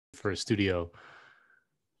for a studio.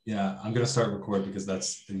 Yeah, I'm gonna start record because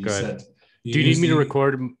that's you Good. said. Do you need me to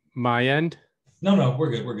record my end? No,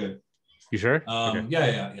 we're good. We're good. You sure? Okay.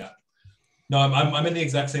 Yeah. No, I'm in the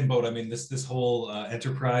exact same boat. I mean, this whole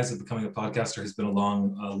enterprise of becoming a podcaster has been a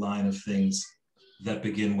long line of things that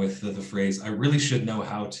begin with the phrase, "I really should know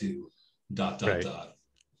how to." ... Right.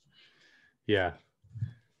 Yeah.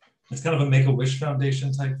 It's kind of a Make-A-Wish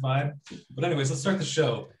Foundation type vibe. But anyways, let's start the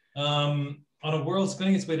show. On a world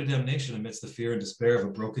spinning its way to damnation amidst the fear and despair of a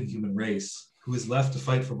broken human race, who is left to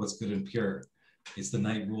fight for what's good and pure? It's the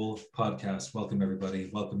Night Rule podcast. Welcome, everybody.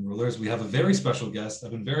 Welcome, rulers. We have a very special guest.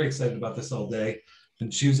 I've been very excited about this all day.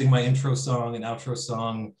 Been choosing my intro song and outro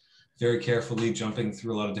song very carefully, jumping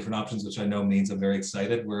through a lot of different options, which I know means I'm very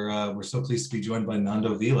excited. We're so pleased to be joined by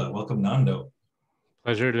Nando Vila. Welcome, Nando.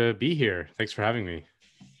 Pleasure to be here. Thanks for having me.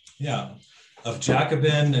 Yeah, of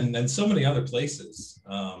Jacobin and so many other places.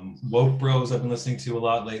 Woke Bros I've been listening to a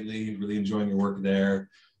lot lately, really enjoying your work there.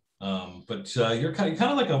 But you're kind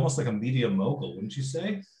of like almost like a media mogul, wouldn't you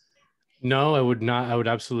say? No, I would not. I would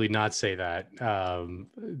absolutely not say that.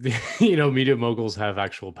 Media moguls have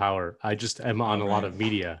actual power. I just am on a lot of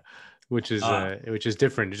media, which is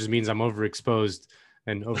different. It just means I'm overexposed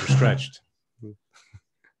and overstretched.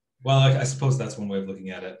 Well, I suppose that's one way of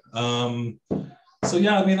looking at it. So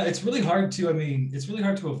yeah, I mean, it's really hard to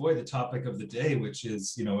avoid the topic of the day, which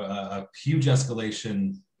is, a huge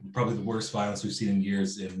escalation, probably the worst violence we've seen in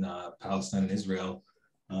years in Palestine and Israel.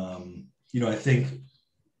 I think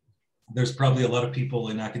there's probably a lot of people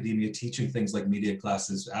in academia teaching things like media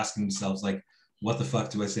classes, asking themselves, like, what the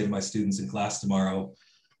fuck do I say to my students in class tomorrow?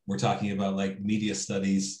 We're talking about like media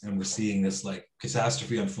studies, and we're seeing this like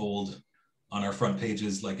catastrophe unfold on our front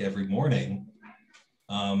pages like every morning.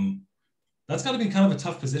 That's got to be kind of a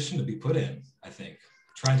tough position to be put in, I think,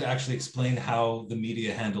 trying to actually explain how the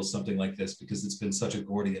media handles something like this, because it's been such a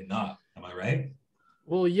Gordian knot. Am I right?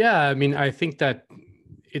 Well, yeah. I mean, I think that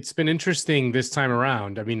it's been interesting this time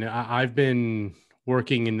around. I mean, I've been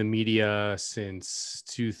working in the media since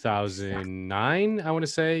 2009, I want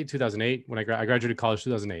to say 2008, when I graduated college,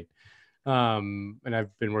 2008. And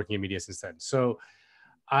I've been working in media since then. So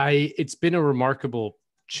it's been a remarkable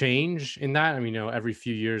change in that. I mean, every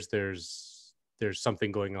few years there's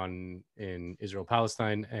something going on in Israel,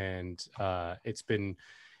 Palestine, and it's been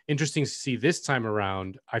interesting to see this time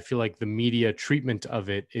around. I feel like the media treatment of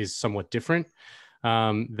it is somewhat different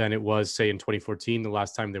than it was, say, in 2014, the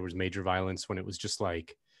last time there was major violence, when it was just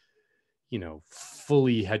like,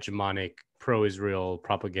 fully hegemonic pro-Israel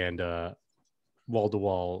propaganda,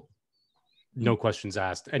 wall-to-wall, no questions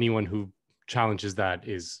asked. Anyone who challenges that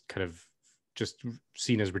is kind of just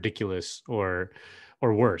seen as ridiculous or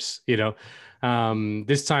worse,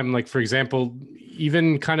 this time, like, for example,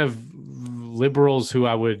 even kind of liberals who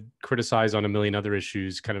I would criticize on a million other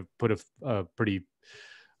issues kind of put a pretty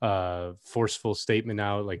forceful statement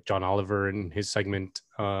out, like John Oliver in his segment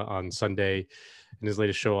on Sunday in his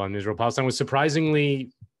latest show on Israel Palestine was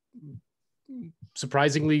surprisingly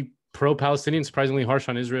pro-Palestinian, surprisingly harsh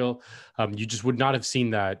on Israel. You just would not have seen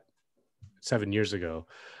that 7 years ago.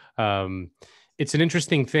 It's an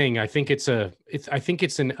interesting thing. I think it's a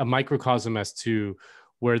microcosm as to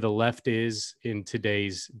where the left is in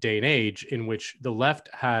today's day and age, in which the left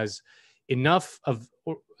has enough of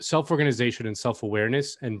self-organization and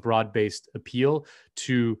self-awareness and broad-based appeal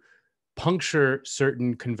to puncture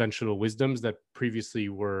certain conventional wisdoms that previously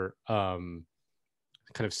were kind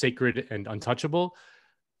of sacred and untouchable,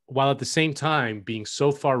 while at the same time being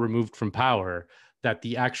so far removed from power that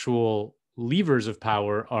the actual levers of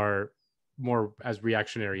power are more as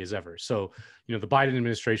reactionary as ever. So, the Biden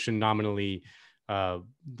administration, nominally the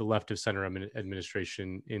left of center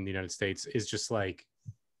administration in the United States, is just like,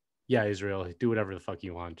 yeah, Israel, do whatever the fuck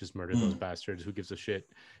you want, just murder those bastards, who gives a shit?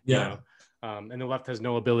 Yeah. And the left has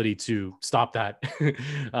no ability to stop that.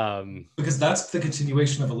 Because that's the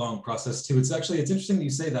continuation of a long process too. It's interesting that you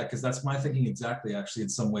say that, because that's my thinking exactly, actually, in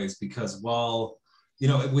some ways, because while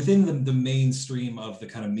within the mainstream of the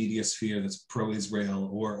kind of media sphere that's pro-Israel,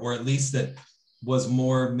 or at least that was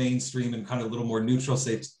more mainstream and kind of a little more neutral,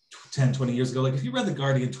 say 10, 20 years ago. Like if you read The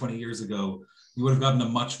Guardian 20 years ago, you would have gotten a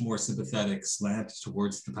much more sympathetic slant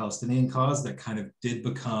towards the Palestinian cause that kind of did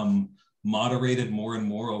become moderated more and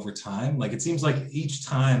more over time. Like it seems like each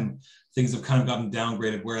time things have kind of gotten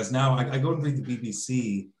downgraded, whereas now I go and read the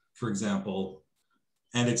BBC, for example,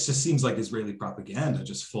 and it just seems like Israeli propaganda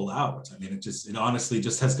just full out. I mean, it honestly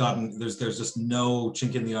just has gotten, there's just no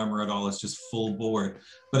chink in the armor at all. It's just full board.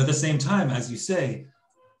 But at the same time, as you say,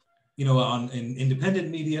 in independent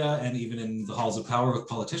media and even in the halls of power with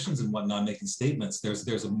politicians and whatnot making statements,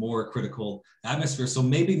 there's a more critical atmosphere. So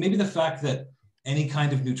maybe the fact that any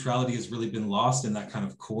kind of neutrality has really been lost in that kind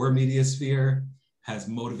of core media sphere, has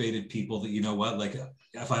motivated people that, you know what, like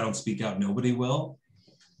if I don't speak out, nobody will.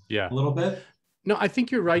 Yeah. A little bit. No, I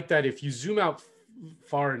think you're right that if you zoom out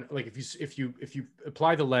far, like if you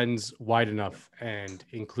apply the lens wide enough and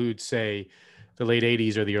include, say, the late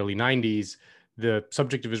 80s or the early 90s, the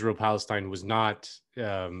subject of Israel-Palestine was not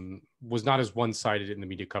as one-sided in the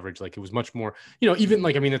media coverage. Like it was much more, you know, even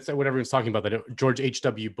like, I mean, that's what everyone's talking about, that George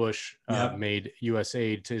H.W. Bush made U.S.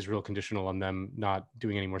 aid to Israel conditional on them not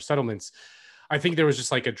doing any more settlements. I think there was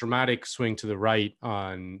just like a dramatic swing to the right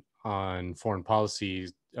on foreign policy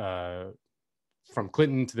from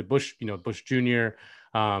Clinton to the Bush, you know, Bush Jr.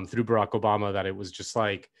 Through Barack Obama, that it was just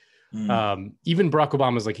like, even Barack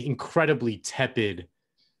Obama's like incredibly tepid,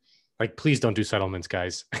 like, please don't do settlements,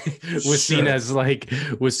 guys, was seen as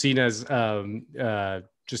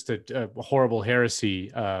just a horrible heresy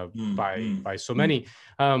by so many.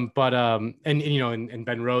 And you know, and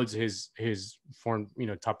Ben Rhodes, his foreign, you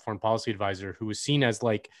know, top foreign policy advisor, who was seen as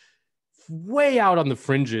like way out on the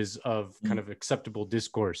fringes of kind of acceptable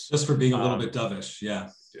discourse, just for being a little bit dovish.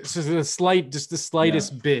 So the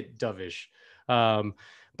slightest bit dovish.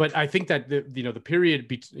 But I think that the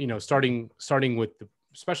period, you know, starting with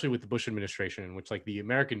especially with the Bush administration, in which like the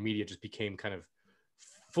American media just became kind of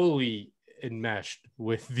fully enmeshed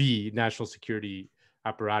with the national security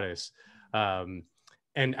apparatus,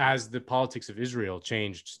 and as the politics of Israel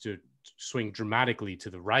changed to swing dramatically to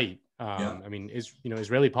the right, I mean,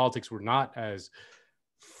 Israeli politics were not as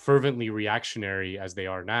fervently reactionary as they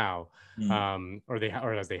are now,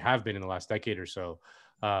 or as they have been in the last decade or so.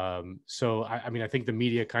 So I mean, I think the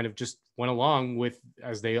media kind of just went along with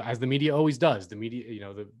as the media always does. The media, you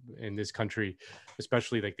know, in this country,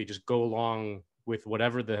 especially, like they just go along with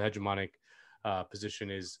whatever the hegemonic position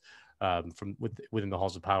is within the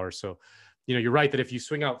halls of power. So, you know, you're right that if you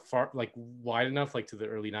swing out far, like wide enough, like to the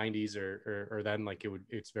early 90s or then, like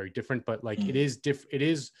it's very different. But like it is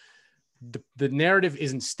the narrative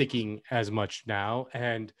isn't sticking as much now,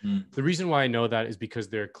 and the reason why I know that is because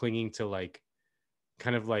they're clinging to like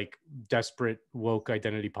kind of like desperate woke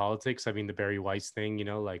identity politics. I mean, the Barry Weiss thing, you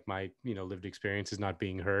know, like my, you know, lived experience is not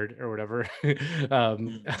being heard or whatever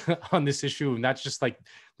on this issue. And that's just like,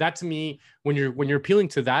 that to me, when you're appealing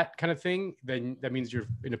to that kind of thing, then that means you're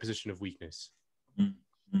in a position of weakness.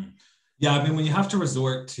 Yeah, I mean, when you have to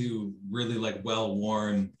resort to really like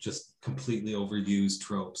well-worn, just completely overused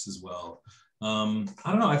tropes as well. I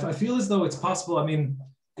don't know, I feel as though it's possible. I mean,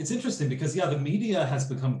 it's interesting because the media has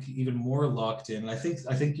become even more locked in. And I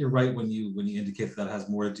think you're right when you indicate that has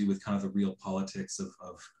more to do with kind of the real politics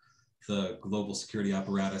of the global security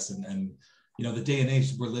apparatus and you know, the day and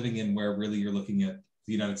age we're living in, where really you're looking at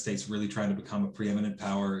the United States really trying to become a preeminent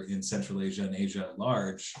power in Central Asia and Asia at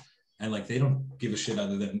large. And like, they don't give a shit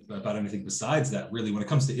about anything besides that, really, when it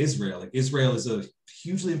comes to Israel. Like, Israel is a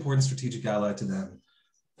hugely important strategic ally to them.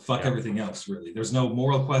 Fuck everything else, really. There's no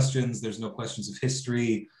moral questions. There's no questions of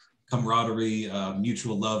history, camaraderie,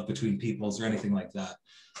 mutual love between peoples or anything like that.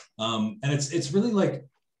 And it's really like,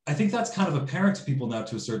 I think that's kind of apparent to people now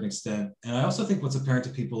to a certain extent. And I also think what's apparent to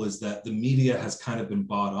people is that the media has kind of been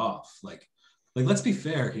bought off. Like let's be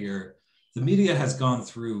fair here. The media has gone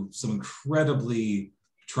through some incredibly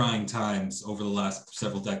trying times over the last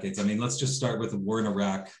several decades. I mean, let's just start with the war in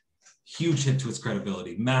Iraq. Huge hit to its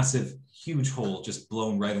credibility, massive, huge hole just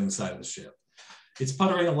blown right on the side of the ship. It's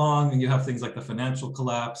puttering along, and you have things like the financial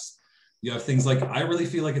collapse. You have things like, I really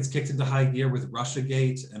feel like it's kicked into high gear with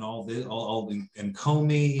Russiagate and all this, and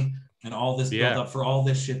Comey and all this build up for all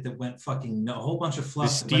this shit that went fucking a whole bunch of fluff.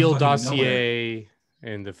 The Steele dossier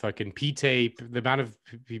and the fucking P-tape, the amount of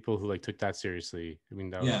people who like took that seriously. I mean,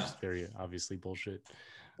 that was just very obviously bullshit.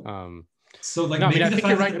 So like, no, I mean, I think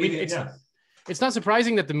you're right. I mean, it's not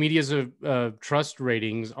surprising that the media's trust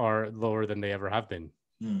ratings are lower than they ever have been.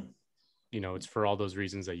 You know, it's for all those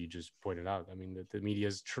reasons that you just pointed out. I mean, the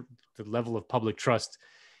media's the level of public trust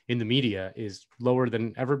in the media is lower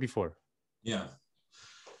than ever before. Yeah.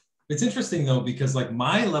 It's interesting though, because like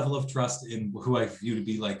my level of trust in who I view to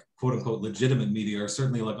be like quote unquote legitimate media, or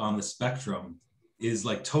certainly like on the spectrum, is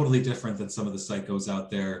like totally different than some of the psychos out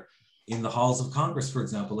there in the halls of Congress, for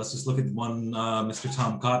example. Let's just look at one Mr.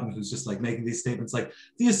 Tom Cotton, who's just like making these statements like,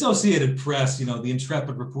 the Associated Press, you know, the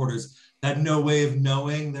intrepid reporters had no way of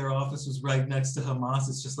knowing their office was right next to Hamas.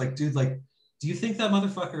 It's just like, dude, like, do you think that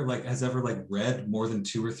motherfucker like has ever like read more than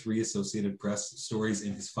 2 or 3 Associated Press stories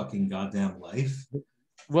in his fucking goddamn life?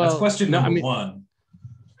 Well, that's question number one.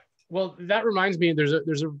 Well, that reminds me, there's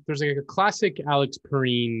like a classic Alex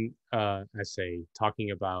Perrine essay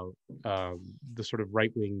talking about the sort of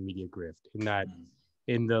right-wing media grift, in that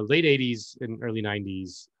in the late 80s and early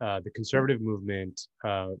 90s, the conservative movement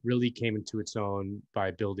really came into its own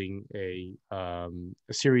by building a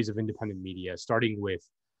series of independent media, starting with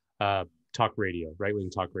talk radio, right-wing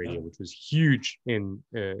talk radio, which was huge in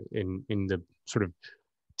the sort of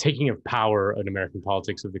taking of power in American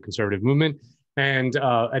politics of the conservative movement, and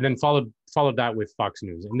then followed that with Fox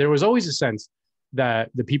News. And there was always a sense that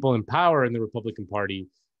the people in power in the Republican Party,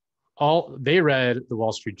 they read the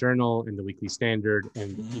Wall Street Journal and the Weekly Standard,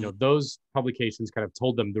 and those publications kind of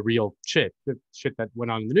told them the real shit, the shit that went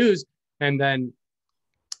on in the news, and then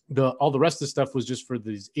all the rest of the stuff was just for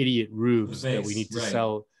these idiot rubes that we need to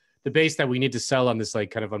sell, the base that we need to sell on this like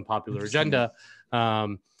kind of unpopular agenda.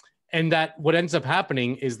 And that what ends up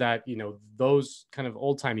happening is that, those kind of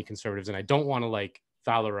old timey conservatives, and I don't want to like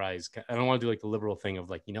valorize, I don't want to do like the liberal thing of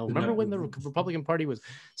like, remember when the Republican Party was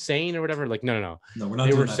sane or whatever? Like, no, we're not.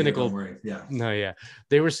 They were that cynical. Don't worry. Yeah. No, yeah.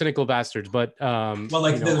 They were cynical bastards. But there's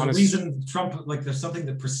a reason Trump, like there's something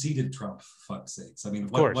that preceded Trump, for fuck's sakes. I mean,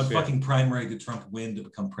 what fucking primary did Trump win to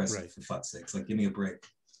become president, for fuck's sakes? Like, give me a break.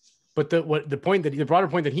 But the broader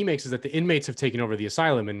point that he makes is that the inmates have taken over the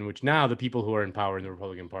asylum, in which now the people who are in power in the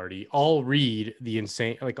Republican Party all read the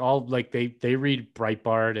insane, like they read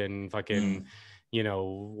Breitbart and fucking,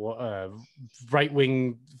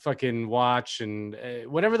 right-wing fucking Watch and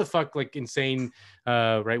whatever the fuck, like insane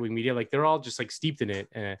right-wing media, like they're all just like steeped in it,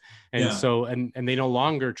 so they no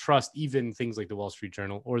longer trust even things like the Wall Street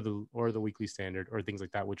Journal or the Weekly Standard or things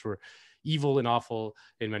like that, which were evil and awful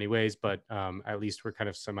in many ways, but at least we're kind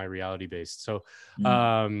of semi-reality based. So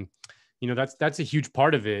that's a huge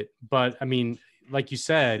part of it. But I mean, like you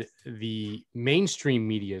said, the mainstream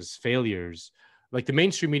media's failures, like the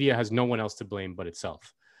mainstream media has no one else to blame but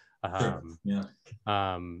itself. I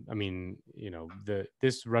mean,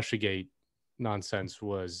 this Russiagate nonsense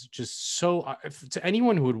was just so, to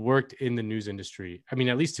anyone who had worked in the news industry, I mean,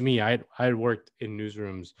 at least to me, I had worked in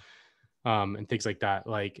newsrooms and things like that.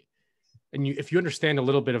 Like, and if you understand a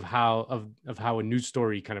little bit of how a news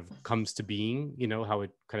story kind of comes to being, how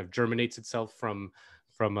it kind of germinates itself from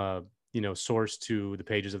a source to the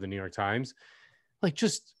pages of the New York Times, like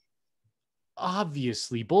just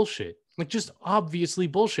obviously bullshit,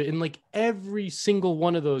 and like every single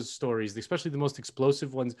one of those stories, especially the most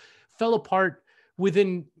explosive ones, fell apart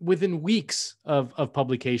within weeks of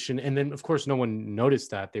publication, and then of course no one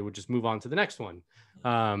noticed that. They would just move on to the next one.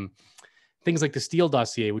 Things like the Steele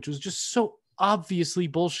dossier, which was just so obviously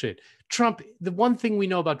bullshit. Trump, the one thing we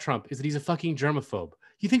know about Trump is that he's a fucking germaphobe.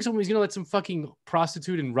 You think someone's gonna let some fucking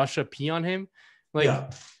prostitute in Russia pee on him?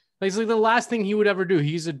 It's like the last thing he would ever do.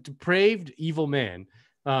 He's a depraved, evil man.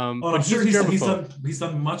 I'm sure he's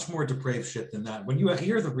done much more depraved shit than that. When you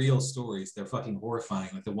hear the real stories, they're fucking horrifying.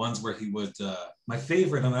 Like the ones where he would, my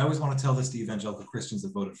favorite, and I always want to tell this to evangelical Christians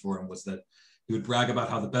that voted for him, was that he would brag about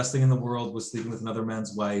how the best thing in the world was sleeping with another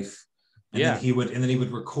man's wife. And then he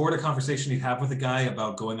would record a conversation he'd have with a guy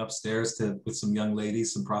about going upstairs with some young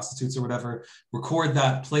ladies, some prostitutes or whatever, record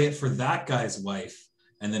that, play it for that guy's wife,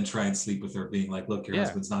 and then try and sleep with her, being like, look, your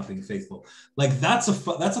husband's not being faithful. Like that's a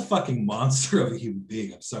fucking monster of a human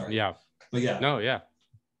being. I'm sorry. Yeah. But yeah. No, yeah.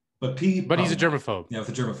 But he's a germaphobe. Yeah, with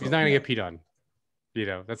a germaphobe. He's not gonna get peed on.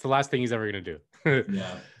 That's the last thing he's ever gonna do.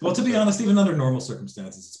 Yeah. Well, to be honest, even under normal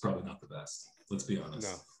circumstances, it's probably not the best. Let's be honest.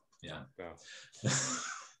 No. Yeah. No.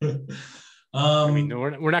 I mean, no,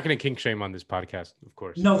 we're not going to kink shame on this podcast, of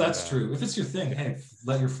course. No, that's true. If it's your thing, hey,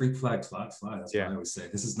 let your freak flag fly. That's what I always say.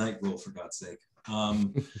 This is night rule, for God's sake.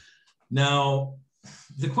 Now,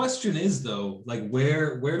 the question is, though, like,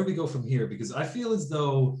 where do we go from here? Because I feel as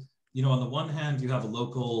though, on the one hand, you have a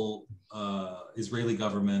local Israeli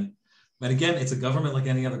government. But again, it's a government like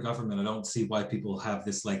any other government. I don't see why people have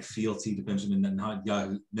this like fealty to Benjamin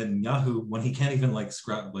Netanyahu when he can't even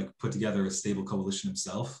put together a stable coalition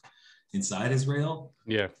himself inside Israel.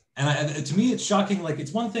 Yeah. And to me, it's shocking. Like,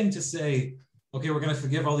 it's one thing to say, okay, we're going to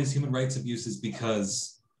forgive all these human rights abuses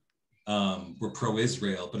because we're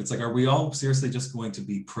pro-Israel, but it's like, are we all seriously just going to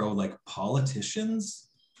be pro like politicians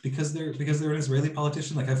because they're an Israeli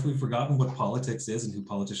politician? Like, have we forgotten what politics is and who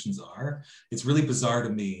politicians are? It's really bizarre to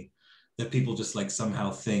me that people just like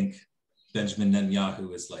somehow think Benjamin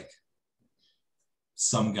Netanyahu is like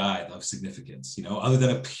some guy of significance, other than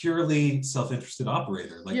a purely self-interested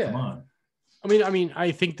operator. Like, come on. I mean,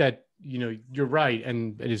 I think that, you're right.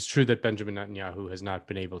 And it is true that Benjamin Netanyahu has not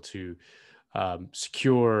been able to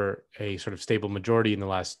secure a sort of stable majority in the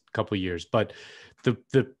last couple of years. But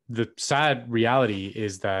the sad reality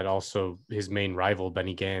is that also his main rival,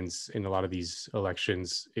 Benny Gantz, in a lot of these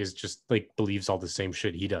elections is just like believes all the same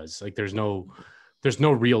shit he does. Like there's no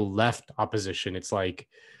real left opposition. It's like,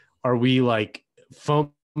 are we like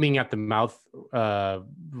foaming foaming at the mouth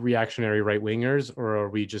reactionary right wingers, or are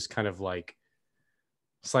we just kind of like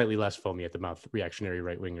slightly less foamy at the mouth reactionary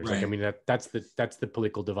right wingers? Right. Like, I mean, that's the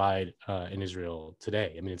political divide in Israel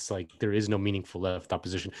today. I mean, it's like there is no meaningful left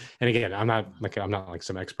opposition. And again, I'm not like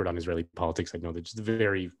some expert on Israeli politics. I know that just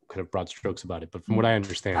very kind of broad strokes about it. But from what I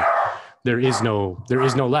understand, there is no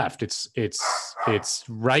left. It's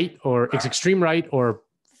right, or it's extreme right or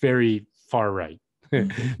very far right.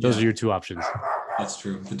 Those are your two options. That's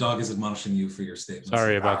true. The dog is admonishing you for your statement.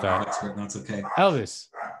 Sorry about that. Expert. That's okay. Elvis.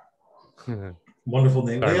 Wonderful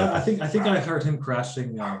name. Yeah, I think I heard him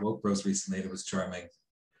crashing Woke Bros recently. It was charming.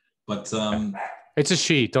 But it's a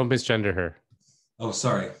she. Don't misgender her. Oh,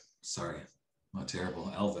 sorry. Oh,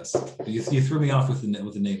 terrible. Elvis. You threw me off with the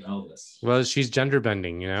name Elvis. Well, she's gender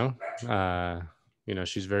bending, you know.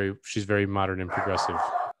 She's very modern and progressive.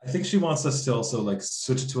 I think she wants us to also like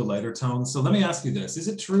switch it to a lighter tone. So let me ask you this. Is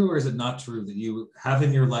it true or is it not true that you have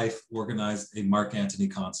in your life organized a Marc Anthony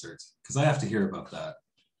concert? Because I have to hear about that.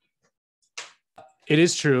 It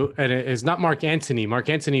is true. And it is not Marc Anthony. Marc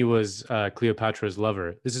Anthony was Cleopatra's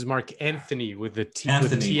lover. This is Marc Anthony with the T.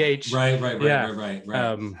 Anthony. With TH. Right.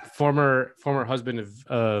 Former husband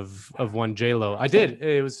of one J-Lo.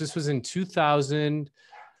 This was in 2000.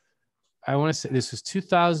 I want to say this was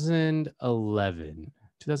 2011.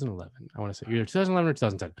 I want to say either 2011 or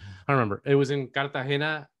 2010. I don't remember. It was in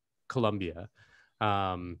Cartagena, Colombia.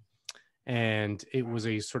 And it was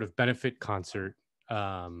a sort of benefit concert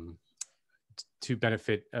to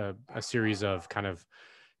benefit a series of kind of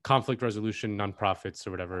conflict resolution nonprofits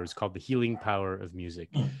or whatever. It was called The Healing Power of Music.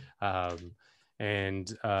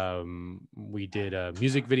 We did a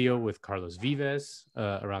music video with Carlos Vives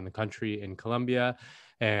around the country in Colombia.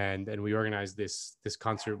 And we organized this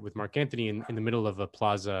concert with Marc Anthony in the middle of a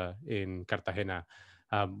plaza in Cartagena,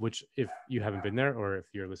 which, if you haven't been there or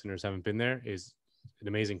if your listeners haven't been there, is an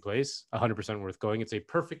amazing place, 100% worth going. It's a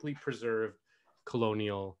perfectly preserved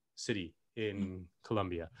colonial city in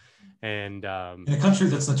Colombia, and in a country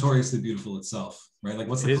that's notoriously beautiful itself, right? Like,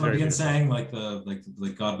 what's the Colombian saying? Like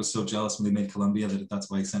God was so jealous when they made Colombia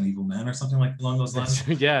that's why he sent evil men, or something like along those lines.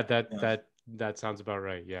 That sounds about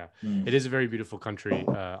right. Yeah. It is a very beautiful country,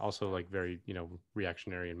 also like very,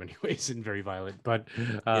 reactionary in many ways and very violent. But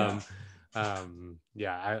I've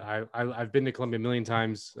been to Colombia a million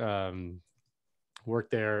times,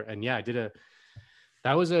 worked there, and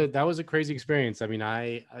that was a crazy experience. I mean,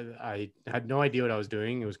 I had no idea what I was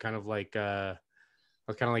doing. It was kind of like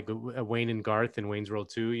Wayne and Garth in Wayne's World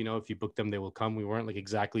 2. If you book them, they will come. We weren't like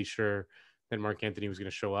exactly sure that Marc Anthony was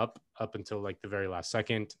going to show up until like the very last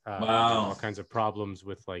second. Wow. All kinds of problems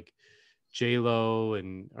with like J-Lo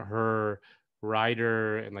and her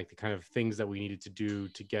rider and like the kind of things that we needed to do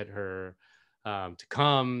to get her to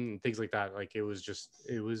come and things like that. Like it was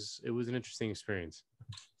an interesting experience.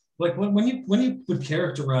 Like when you would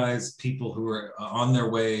characterize people who are on their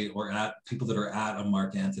way or people that are at a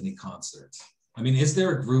Marc Anthony concert, I mean, is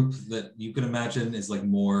there a group that you can imagine is like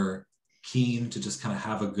more keen to just kind of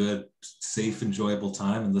have a good, safe, enjoyable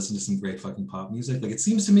time and listen to some great fucking pop music? Like, it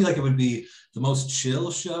seems to me like it would be the most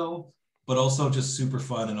chill show, but also just super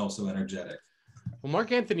fun and also energetic. Well,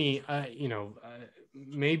 Marc Anthony,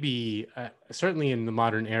 maybe certainly in the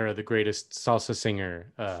modern era, the greatest salsa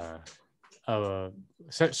singer,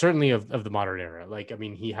 certainly of the modern era. Like, I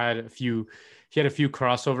mean, he had a few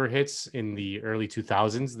crossover hits in the early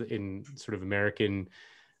 2000s in sort of American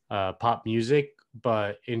pop music.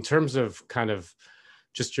 But in terms of kind of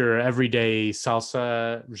just your everyday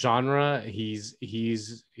salsa genre, he's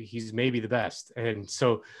maybe the best. And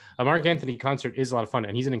so a Marc Anthony concert is a lot of fun,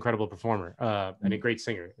 and he's an incredible performer and a great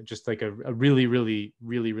singer, just like a really, really,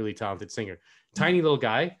 really, really talented singer. Tiny little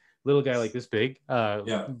guy like this big,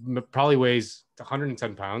 probably weighs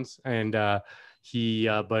 110 pounds, and but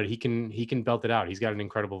he can belt it out. He's got an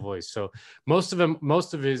incredible voice. So most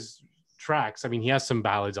of his tracks, I mean, he has some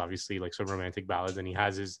ballads, obviously, like some romantic ballads, and he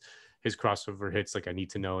has his crossover hits like I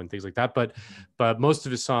Need to Know and things like that, but most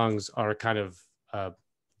of his songs are kind of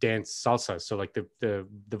dance salsa. So like the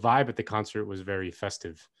vibe at the concert was very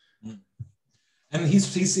festive. And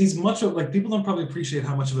he's much of, like, people don't probably appreciate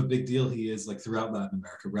how much of a big deal he is like throughout Latin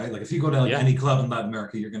America, right? Like if you go to any club in Latin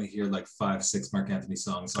America, you're going to hear like 5-6 Marc Anthony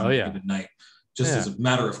songs on a given night, just as a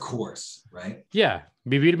matter of course, right? Yeah.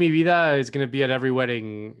 Mi Vida, Mi Vida is going to be at every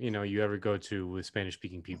wedding, you ever go to with Spanish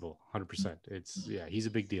speaking people. 100%. He's a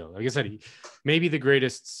big deal. Like I said, he may be the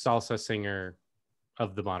greatest salsa singer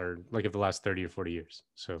of the last 30 or 40 years.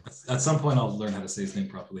 So at some point I'll learn how to say his name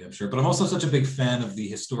properly, I'm sure. But I'm also such a big fan of the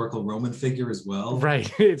historical Roman figure as well.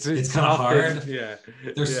 Right. It's kind of hard. Yeah.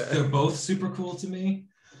 They're both super cool to me.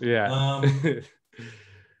 Yeah.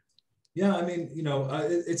 Yeah, I mean,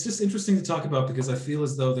 it's just interesting to talk about because I feel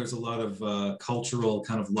as though there's a lot of cultural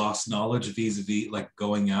kind of lost knowledge vis-a-vis like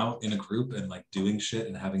going out in a group and like doing shit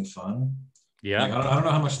and having fun. Like, Yeah. I don't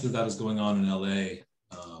know how much of that is going on in LA.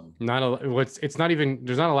 Not a what's it's not even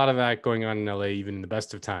there's not a lot of that going on in LA even in the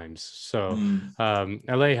best of times. So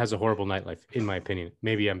LA has a horrible nightlife in my opinion.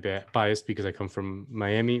 Maybe I'm biased because I come from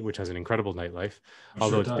Miami, which has an incredible nightlife,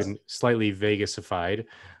 although sure it's does. been slightly Vegas-ified.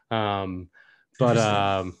 But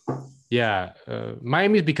Interesting. yeah,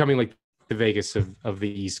 Miami is becoming like the Vegas of the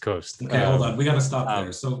East Coast. Okay, hold on. We got to stop there.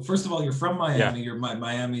 Um, So first of all, you're from yeah, Miami. You're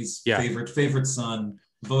Miami's yeah, favorite son,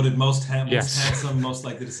 voted most yes, handsome, most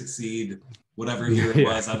likely to succeed, whatever year it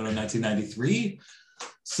yeah. was. I don't know, 1993.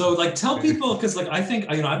 So like, tell people because like I think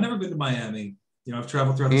I've never been to Miami. I've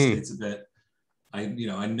traveled throughout the Mm. states a bit. I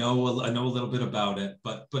know a little bit about it,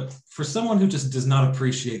 but for someone who just does not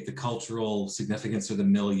appreciate the cultural significance or the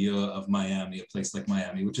milieu of Miami, a place like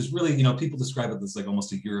Miami, which is really people describe it as like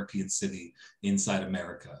almost a European city inside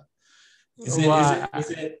America. Well, Is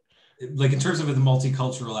it like in terms of the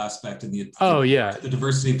multicultural aspect and oh yeah, the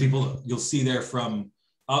diversity of people you'll see there from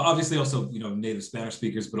obviously also native Spanish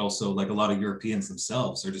speakers, but also like a lot of Europeans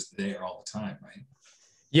themselves are just there all the time, right?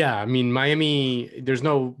 yeah. I mean, Miami. There's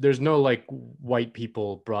no like white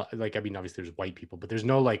people brought. Like, I mean, obviously there's white people, but there's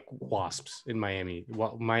no like wasps in Miami.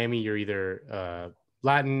 Miami, you're either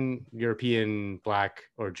Latin, European, Black,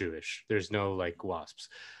 or Jewish. There's no like wasps.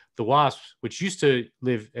 The wasps, which used to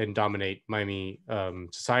live and dominate Miami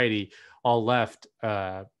society, all left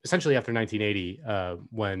essentially after 1980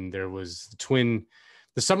 when there was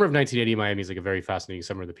the summer of 1980 in Miami is like a very fascinating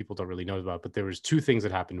summer that people don't really know about, but there was two things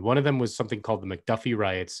that happened. One of them was something called the McDuffie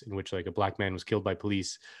riots, in which like a black man was killed by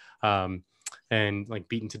police and like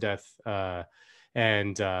beaten to death.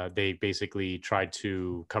 And they basically tried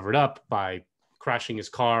to cover it up by crashing his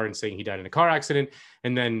car and saying he died in a car accident.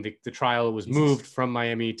 And then the trial was moved from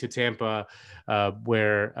Miami to Tampa,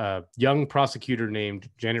 where a young prosecutor named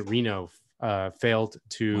Janet Reno failed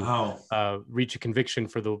to reach a conviction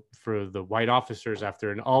for the white officers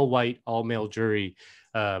after an all-white, all-male jury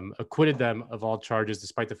acquitted them of all charges,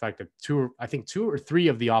 despite the fact that two or three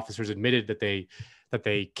of the officers admitted that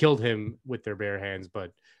they killed him with their bare hands,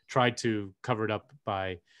 but tried to cover it up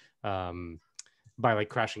by like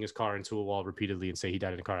crashing his car into a wall repeatedly and say he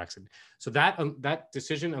died in a car accident. So that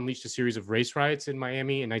decision unleashed a series of race riots in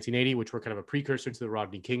Miami in 1980, which were kind of a precursor to the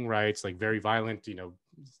Rodney King riots, like very violent,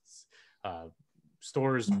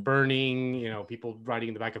 stores burning, people riding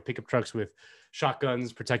in the back of pickup trucks with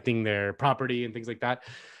shotguns protecting their property and things like that.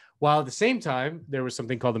 While at the same time, there was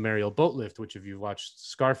something called the Mariel Boat Lift, which if you watched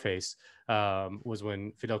Scarface, was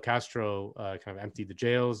when Fidel Castro kind of emptied the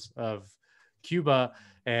jails of Cuba,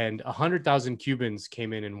 and 100,000 Cubans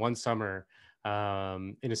came in one summer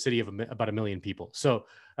in a city of about 1 million people. So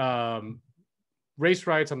race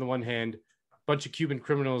riots on the one hand, bunch of Cuban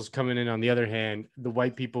criminals coming in on the other hand. The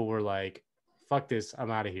white people were like, fuck this,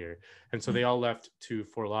 I'm out of here. And so they all left to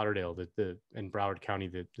Fort Lauderdale, and Broward County,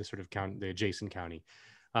 the sort of county, the adjacent county,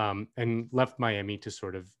 and left Miami to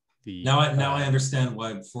sort of now I understand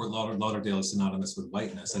why Fort Lauderdale is synonymous with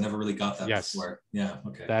whiteness. I never really got that before. Yeah,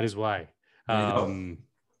 okay. That is why.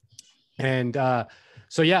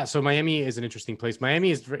 So Miami is an interesting place.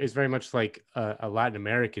 Miami is very much like a Latin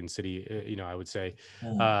American city, I would say,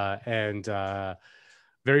 and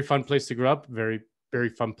very fun place to grow up. Very, very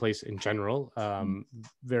fun place in general.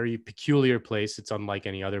 Very peculiar place. It's unlike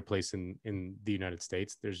any other place in the United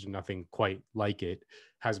States. There's nothing quite like it.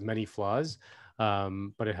 Has many flaws,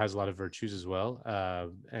 but it has a lot of virtues as well. I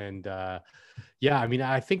mean,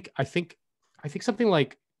 I think something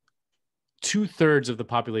like 2/3 of the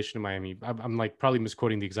population of Miami, I'm like probably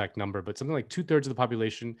misquoting the exact number, but something like 2/3 of the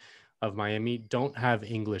population of Miami don't have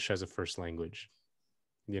English as a first language,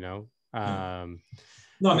 No, I mean,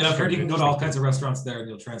 I've heard you can go to all kinds of restaurants there and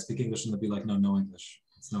you'll try and speak English and they'll be like, no English.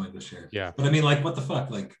 It's no English here. Yeah. But I mean, like, what the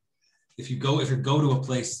fuck? Like, if you go to a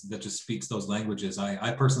place that just speaks those languages,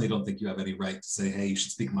 I personally don't think you have any right to say, hey, you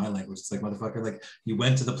should speak my language. It's like, motherfucker, like you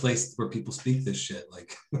went to the place where people speak this shit.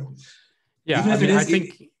 Like, yeah, even if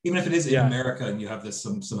it is in America and you have this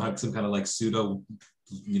some kind of like pseudo,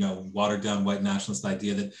 watered down white nationalist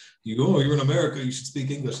idea that you're in America, you should speak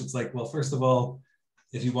English. It's like, well, first of all,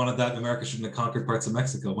 if you wanted that, America shouldn't have conquered parts of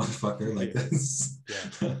Mexico, motherfucker. Like this.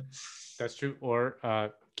 Yeah, that's true. Or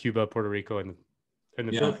Cuba, Puerto Rico, and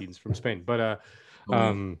the Philippines from Spain. But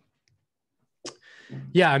I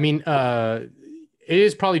mean, it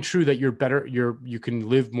is probably true that you can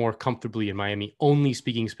live more comfortably in Miami only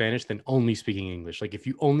speaking Spanish than only speaking English. Like if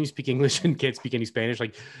you only speak English and can't speak any Spanish,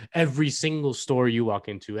 like every single store you walk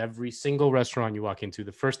into, every single restaurant you walk into,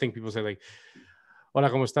 the first thing people say, like, hola,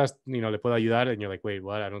 ¿cómo estás? You know, le puedo ayudar? And you're like, wait,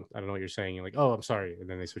 what? I don't know what you're saying. You're like, oh, I'm sorry. And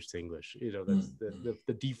then they switch to English. You know, that's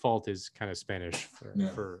the default is kind of Spanish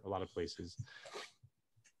for a lot of places.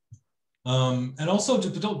 And also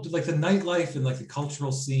like the nightlife and like the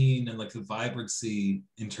cultural scene and like the vibrancy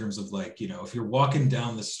in terms of like, you know, if you're walking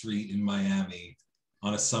down the street in Miami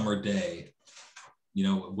on a summer day, you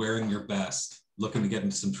know, wearing your best, looking to get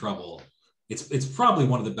into some trouble, it's probably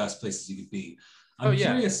one of the best places you could be. I'm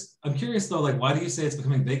curious though, like, why do you say it's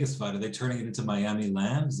becoming Vegas-fied? Are they turning it into Miami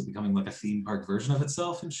land? Is it becoming like a theme park version of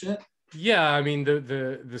itself and shit? Yeah, I mean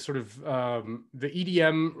the sort of the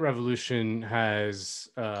EDM revolution has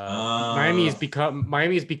Miami has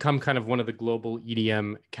become kind of one of the global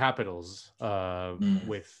EDM capitals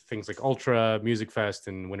with things like Ultra Music Fest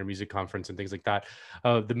and Winter Music Conference and things like that.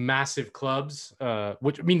 The massive clubs,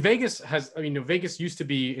 which I mean Vegas used to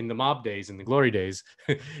be in the mob days, in the glory days,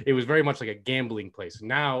 it was very much like a gambling place.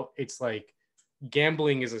 Now it's like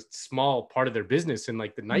gambling is a small part of their business, and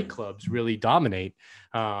like the nightclubs really dominate.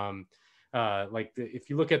 If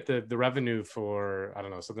you look at the revenue for, I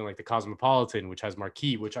don't know, something like the Cosmopolitan, which has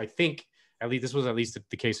Marquee, which I think at least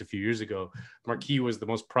the case a few years ago, Marquee was the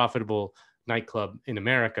most profitable nightclub in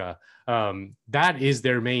America. That is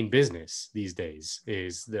their main business these days.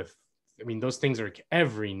 Those things are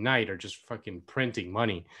every night are just fucking printing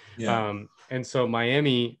money. Yeah. And so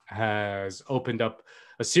Miami has opened up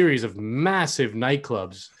a series of massive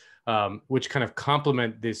nightclubs, which kind of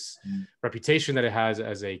complement this reputation that it has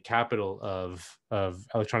as a capital of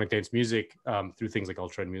electronic dance music through things like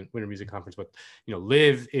Ultra and Winter Music Conference. But you know,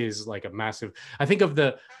 Live is like a massive. I think of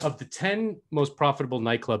the 10 most profitable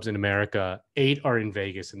nightclubs in America, 8 are in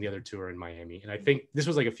Vegas and the other 2 are in Miami. And I think this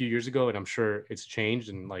was like a few years ago, and I'm sure it's changed.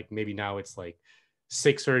 And like maybe now it's like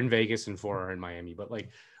 6 are in Vegas and 4 are in Miami. But like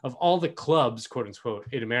of all the clubs, quote unquote,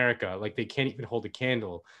 in America, like they can't even hold a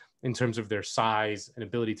candle in terms of their size and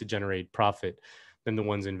ability to generate profit than the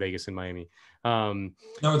ones in Vegas and Miami. Now,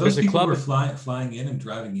 are those people who are flying in and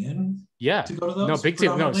driving in? Yeah. To go to those? No, big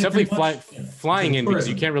team. No, it's definitely flying in because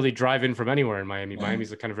you can't really drive in from anywhere in Miami. Yeah.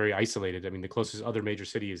 Miami's kind of very isolated. I mean, the closest other major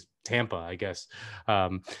city is Tampa, I guess.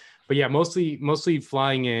 But yeah, mostly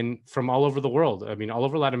flying in from all over the world. I mean, all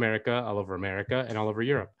over Latin America, all over America, and all over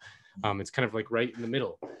Europe. It's kind of like right in the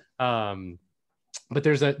middle. But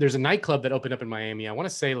there's a nightclub that opened up in Miami, I want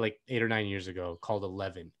to say like 8 or 9 years ago, called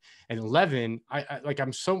 11. And 11,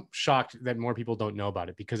 I'm so shocked that more people don't know about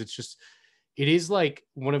it, because it is like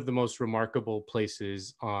one of the most remarkable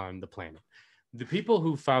places on the planet. The people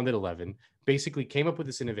who founded 11 basically came up with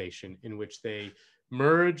this innovation in which they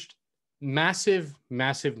merged massive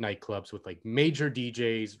nightclubs with like major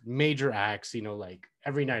DJs, major acts, you know, like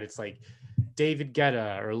every night it's like David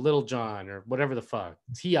Guetta or Little John or whatever the fuck,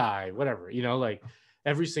 T.I., whatever, you know, like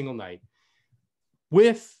every single night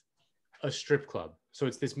with a strip club. So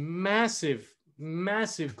it's this massive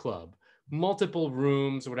club, multiple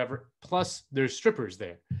rooms or whatever, plus there's strippers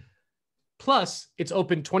there. Plus it's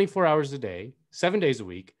open 24 hours a day, 7 days a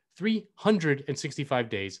week, 365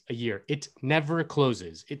 days a year. It never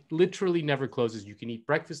closes. It literally never closes. You can eat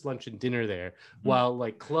breakfast, lunch, and dinner there while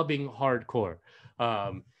like clubbing hardcore.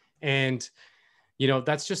 And you know,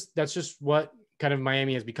 that's just what kind of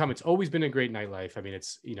Miami has become. It's always been a great nightlife. I mean,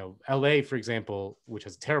 it's, you know, LA, for example, which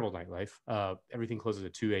has a terrible nightlife. Everything closes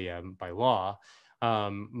at 2 a.m. by law.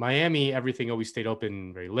 Miami, everything always stayed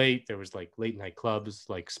open very late. There was like late night clubs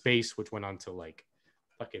like Space, which went on to like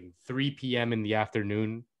fucking 3 p.m. in the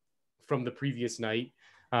afternoon from the previous night.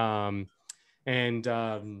 But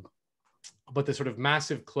the sort of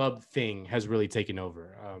massive club thing has really taken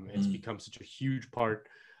over. It's become such a huge part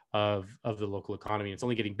of the local economy. It's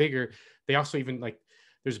only getting bigger. They also even like,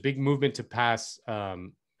 there's a big movement to pass,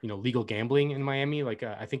 legal gambling in Miami. Like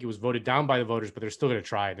I think it was voted down by the voters, but they're still going to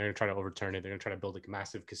try. They're going to try to overturn it. They're going to try to build like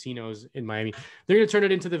massive casinos in Miami. They're going to turn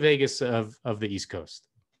it into the Vegas of the East Coast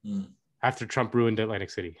after Trump ruined Atlantic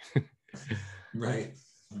City. Right.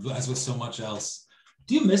 As with so much else.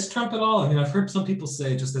 Do you miss Trump at all? I mean, I've heard some people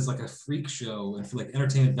say just as like a freak show and for like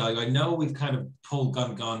entertainment value. I know we've kind of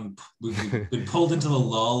we've been pulled into the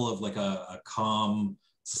lull of like a calm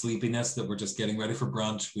sleepiness that we're just getting ready for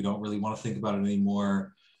brunch. We don't really want to think about it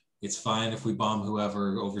anymore. It's fine if we bomb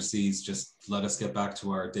whoever overseas, just let us get back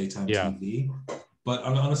to our daytime TV. But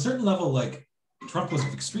on a certain level, like Trump was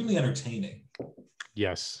extremely entertaining.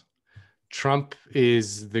 Yes. Trump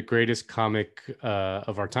is the greatest comic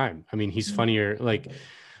of our time. I mean, he's funnier. Like,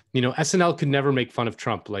 you know, SNL could never make fun of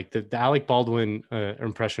Trump. Like the Alec Baldwin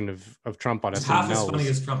impression of Trump on SNL. Half as funny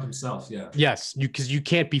as Trump himself. Yeah. Yes, because you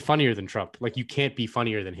can't be funnier than Trump. Like you can't be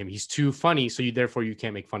funnier than him. He's too funny, so therefore you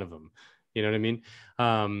can't make fun of him. You know what I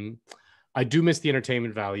mean? I do miss the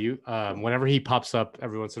entertainment value. Whenever he pops up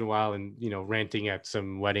every once in a while and, ranting at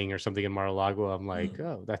some wedding or something in Mar-a-Lago, I'm like,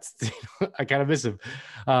 oh, that's, I kind of miss him.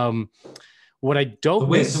 What I don't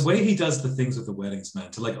the way he does the things with the weddings,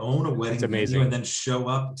 man, to like own a wedding venue and then show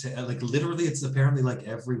up to like literally, it's apparently like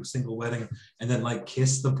every single wedding, and then like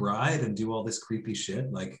kiss the bride and do all this creepy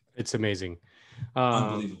shit. Like, it's amazing.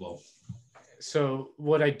 Unbelievable. So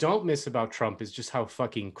what I don't miss about Trump is just how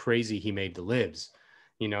fucking crazy he made the libs.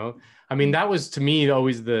 I mean, that was to me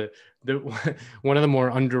always the one of the more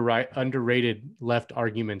underrated left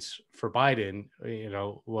arguments for Biden,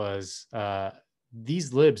 was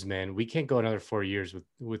these libs, man. We can't go another 4 years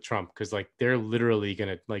with Trump, because like they're literally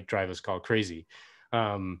gonna like drive us all crazy.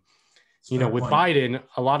 With Biden,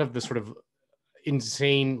 a lot of the sort of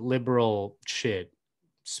insane liberal shit,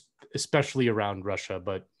 especially around Russia,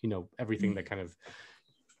 but everything that kind of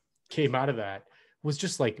came out of that was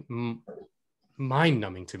just like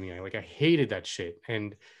mind-numbing to me. I hated that shit,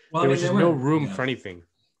 and there was just no room for anything.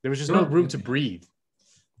 There was just no room to breathe.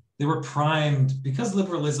 They were primed because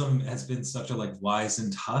liberalism has been such a like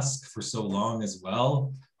wizened husk for so long as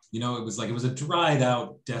well. It was a dried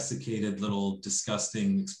out, desiccated little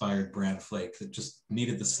disgusting expired bran flake that just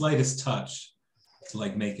needed the slightest touch to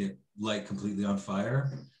like make it light completely on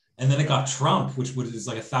fire. And then it got Trump, which is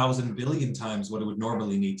like 1,000 billion times what it would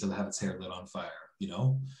normally need to have its hair lit on fire.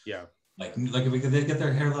 Yeah. Like if they get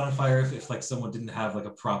their hair lit on fire if like someone didn't have like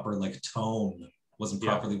a proper like tone, wasn't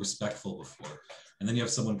properly respectful before. And then you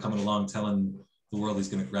have someone coming along telling the world he's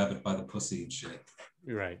going to grab it by the pussy and shit.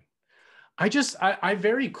 Right. I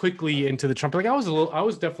very quickly into the Trump, like I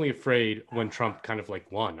was definitely afraid when Trump kind of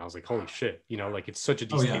like won. I was like, holy shit, like it's such a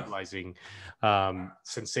destabilizing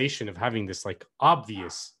sensation of having this like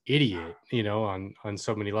obvious idiot, on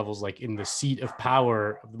so many levels, like in the seat of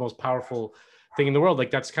power, the most powerful thing in the world.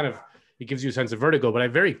 Like that's kind of, it gives you a sense of vertigo. But I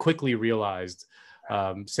very quickly realized,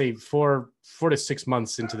 say 4 to 6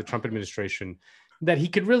 months into the Trump administration, that he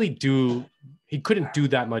couldn't do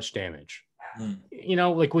that much damage.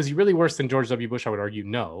 Like, was he really worse than George W. Bush? I would argue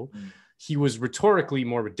no. He was rhetorically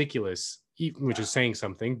more ridiculous, which is saying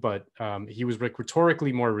something, but he was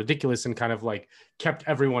rhetorically more ridiculous and kind of like kept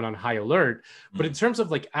everyone on high alert. But in terms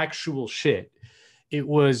of like actual shit, it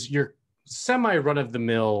was your semi run of the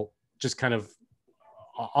mill, just kind of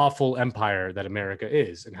awful empire that America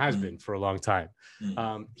is and has been for a long time.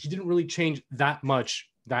 He didn't really change that much,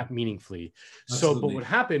 that meaningfully. Absolutely. So, but what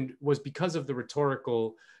happened was, because of the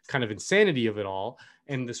rhetorical kind of insanity of it all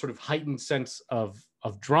and the sort of heightened sense of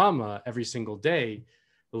drama every single day,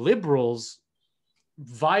 liberals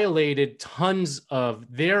violated tons of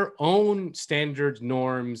their own standards,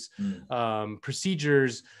 norms,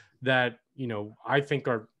 procedures that, I think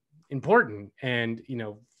are important. And,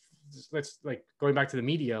 let's like going back to the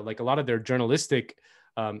media, like a lot of their journalistic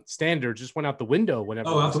standards just went out the window whenever.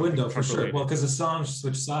 Oh, out the window for sure. Well, because Assange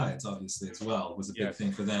switched sides, obviously, as well, was a big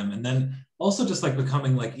thing for them. And then also just like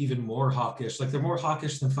becoming like even more hawkish. Like they're more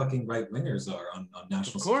hawkish than fucking right wingers are on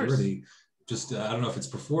national security. Just I don't know if it's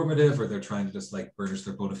performative or they're trying to just like burnish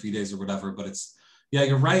their bona fides or whatever. But it's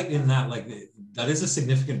you're right in that like that is a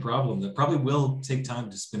significant problem that probably will take time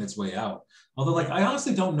to spin its way out. Although like I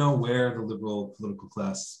honestly don't know where the liberal political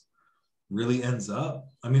class really ends up.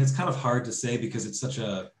 I mean, it's kind of hard to say because it's such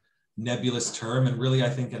a nebulous term. And really, I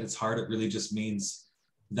think at its heart, it really just means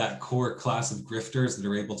that core class of grifters that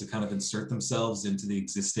are able to kind of insert themselves into the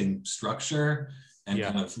existing structure and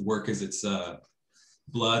kind of work as its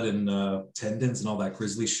blood and tendons and all that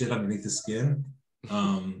grisly shit underneath the skin.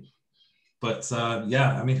 I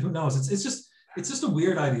mean, who knows? It's just a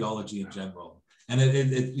weird ideology in general. And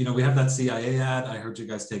it we have that CIA ad. I heard you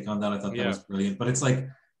guys take on that. I thought that was brilliant. But it's like,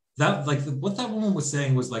 that like what that woman was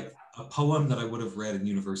saying was like a poem that I would have read in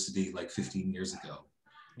university like 15 years ago.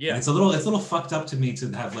 Yeah, and it's a little fucked up to me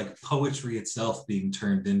to have like poetry itself being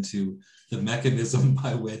turned into the mechanism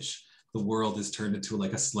by which the world is turned into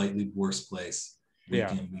like a slightly worse place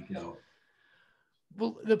week in, week out.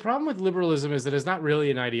 Well, the problem with liberalism is that it's not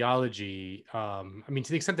really an ideology. I mean,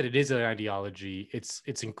 to the extent that it is an ideology,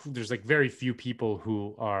 there's like very few people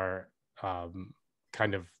who are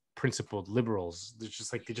kind of principled liberals. They're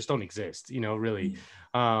just like, they just don't exist, really.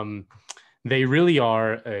 They really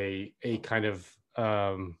are a kind of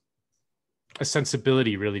a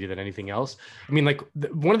sensibility really than anything else. I mean, like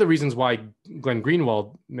one of the reasons why Glenn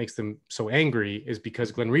Greenwald makes them so angry is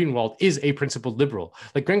because Glenn Greenwald is a principled liberal.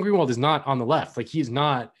 Like Glenn Greenwald is not on the left. Like he is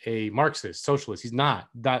not a Marxist, socialist. He's not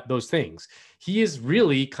those things. He is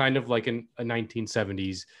really kind of like a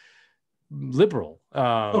 1970s liberal.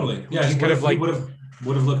 Totally. Yeah. He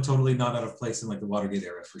would have looked totally not out of place in like the Watergate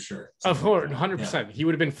era for sure. Of course, 100%. He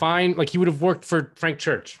would have been fine. Like he would have worked for Frank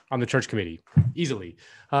Church on the church committee easily.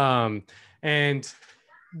 And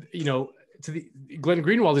you know, Glenn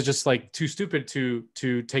Greenwald is just like too stupid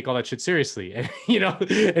to take all that shit seriously, and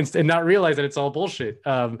and not realize that it's all bullshit.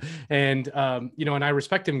 And I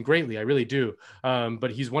respect him greatly, I really do. But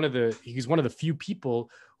he's one of the few people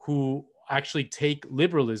who actually take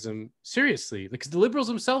liberalism seriously, because the liberals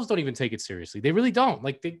themselves don't even take it seriously. They really don't.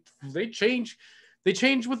 Like they change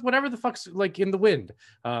with whatever the fuck's like in the wind.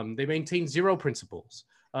 They maintain zero principles.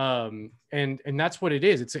 And that's what it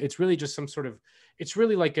is. It's really just some sort of, it's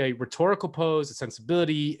really like a rhetorical pose, a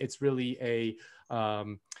sensibility. It's really a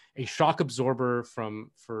shock absorber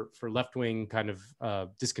for left-wing kind of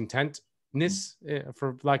discontentness,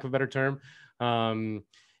 for lack of a better term,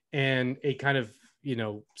 and a kind of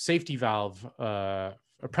safety valve, a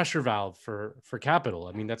pressure valve for capital.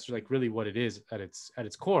 I mean, that's like really what it is at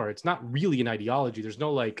its core. It's not really an ideology. There's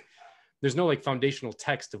no foundational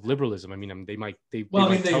text of liberalism. I mean, they might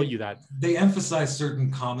tell you that they emphasize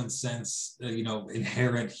certain common sense,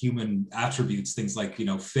 inherent human attributes, things like,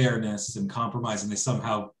 fairness and compromise, and they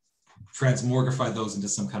somehow transmogrify those into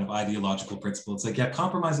some kind of ideological principle. It's like, yeah,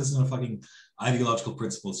 compromise isn't a fucking ideological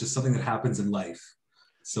principle. It's just something that happens in life.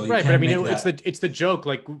 So right, but I mean, it's the joke.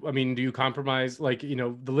 Like, I mean, do you compromise? Like,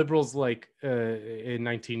 the liberals, like in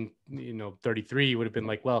 1933 would have been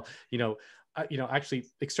like, well, actually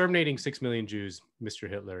exterminating 6 million Jews, Mr.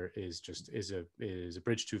 Hitler, is a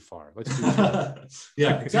bridge too far. Let's do it.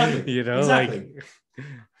 Yeah, exactly. Exactly. Like,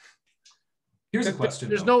 here's a question.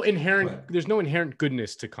 There's no inherent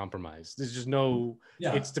goodness to compromise. There's just no.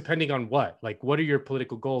 Yeah. It's depending on what. Like, what are your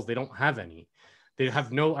political goals? They don't have any. They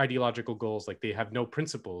have no ideological goals. Like, they have no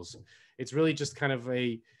principles. It's really just kind of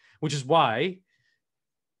which is why,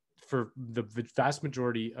 for the vast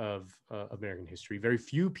majority of American history, very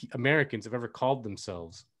few Americans have ever called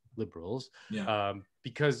themselves liberals. Yeah.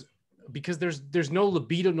 Because there's no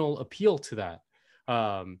libidinal appeal to that.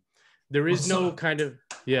 There is no kind of,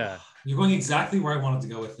 yeah. You're going exactly where I wanted to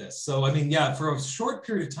go with this. So, I mean, yeah, for a short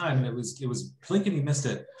period of time, and it was blink and you missed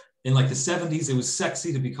it. In like the 70s, it was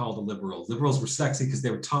sexy to be called a liberal. Liberals were sexy because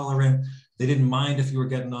they were tolerant. They didn't mind if you were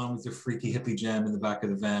getting on with your freaky hippie jam in the back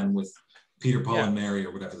of the van with Peter, Paul, and Mary,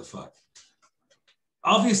 or whatever the fuck.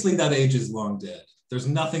 Obviously, that age is long dead. There's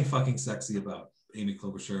nothing fucking sexy about Amy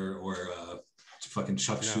Klobuchar or fucking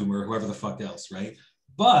Chuck Schumer, whoever the fuck else, right?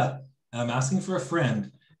 But, and I'm asking for a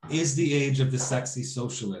friend, is the age of the sexy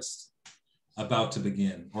socialist about to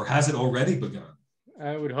begin? Or has it already begun?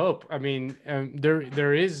 I would hope. I mean,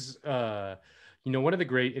 there is, one of the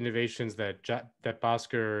great innovations that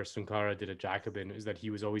Bhaskar Sunkara did at Jacobin is that he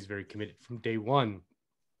was always very committed from day one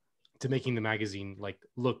to making the magazine like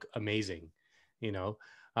look amazing.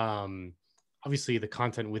 Obviously the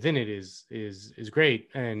content within it is great,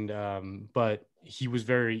 and but he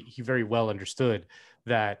very well understood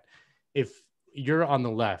that if you're on the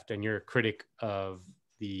left and you're a critic of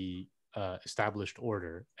the established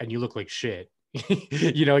order and you look like shit,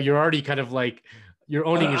 you're already kind of like, you're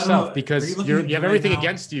owning yourself because you have everything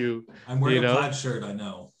against you. I'm wearing a plaid shirt, I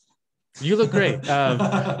know. You look great.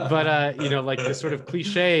 But like the sort of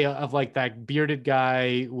cliche of like that bearded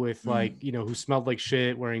guy with like, who smelled like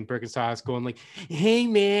shit wearing Birkenstocks going like, hey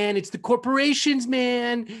man, it's the corporations,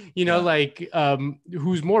 man, like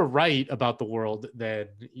who's more right about the world than,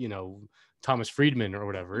 Thomas Friedman or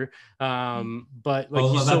whatever. But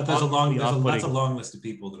like, that's a long list of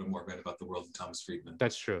people that are more right about the world than Thomas Friedman.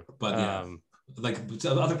 That's true. But like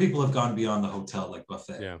other people have gone beyond the hotel, like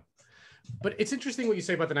Buffett. Yeah. But it's interesting what you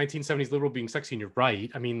say about the 1970s liberal being sexy, and you're right.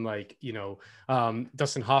 I mean, like,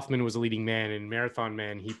 Dustin Hoffman was a leading man in Marathon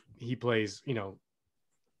Man. He plays,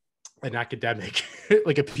 an academic,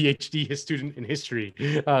 like a PhD student in history,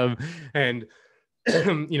 and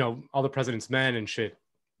all the President's Men and shit.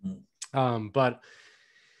 But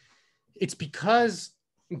it's because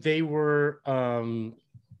they were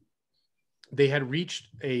they had reached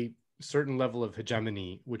a certain level of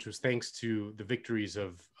hegemony, which was thanks to the victories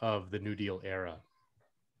of the New Deal era.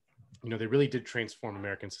 They really did transform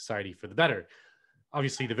American society for the better.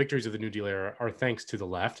 Obviously, the victories of the New Deal era are thanks to the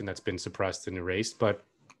left, and that's been suppressed and erased. But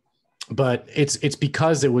it's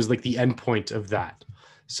because it was like the end point of that.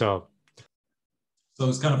 So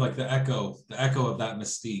it's kind of like the echo of that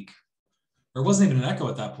mystique. Or it wasn't even an echo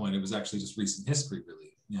at that point. It was actually just recent history,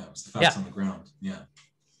 really. Yeah, it was the facts on the ground. Yeah.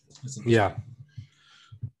 Yeah.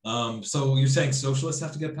 So you're saying socialists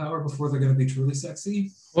have to get power before they're going to be truly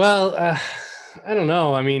sexy? Well, I don't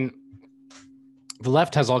know. I mean, the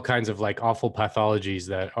left has all kinds of like awful pathologies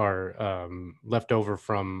that are left over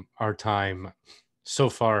from our time, so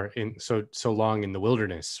far in so long in the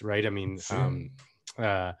wilderness, right? I mean,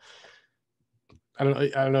 Sure. I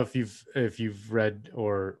don't know if you've read,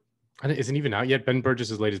 or isn't even out yet, Ben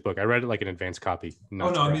Burgess's latest book. I read it like an advanced copy. Oh Not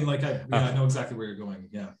no, to I brag. mean, like, I know exactly where you're going.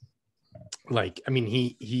 Yeah. Like, I mean,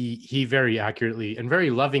 he very accurately and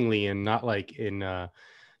very lovingly, and not like in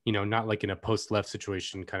not like in a post-left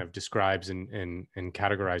situation, kind of describes and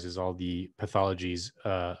categorizes all the pathologies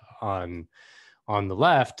on the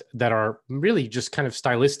left that are really just kind of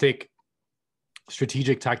stylistic,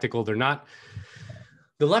 strategic, tactical. They're not.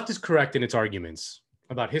 The left is correct in its arguments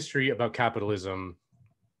about history, about capitalism,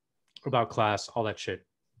 about class, all that shit.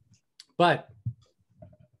 But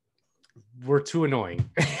we're too annoying.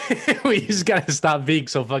 We just gotta stop being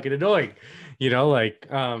so fucking annoying, like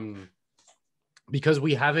because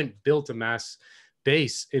we haven't built a mass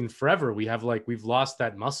base in forever. We've lost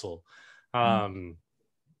that muscle.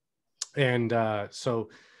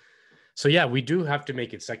 So yeah, we do have to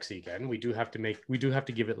make it sexy again. We do have to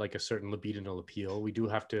give it like a certain libidinal appeal. We do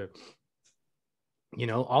have to,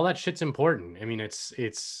 all that shit's important. I mean, it's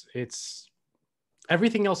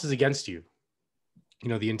everything else is against you.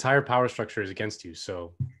 The entire power structure is against you.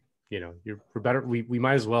 So, we're better. We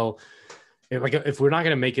might as well, if we're not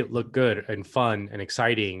going to make it look good and fun and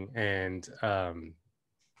exciting and,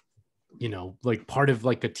 like part of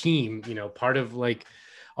like a team, part of like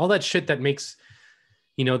all that shit that makes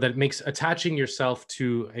attaching yourself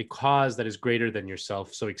to a cause that is greater than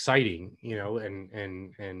yourself so exciting,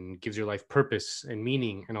 and gives your life purpose and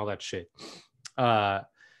meaning and all that shit.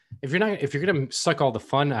 If you're going to suck all the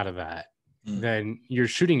fun out of that, then you're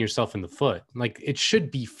shooting yourself in the foot. Like, it should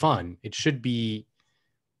be fun. It should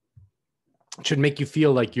make you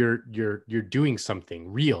feel like you're doing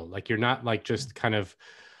something real. Like, you're not like just kind of,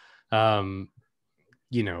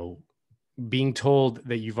 being told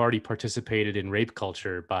that you've already participated in rape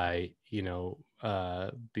culture by,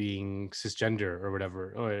 being cisgender or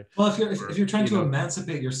whatever. Well, if you're trying to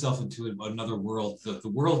emancipate yourself into another world, the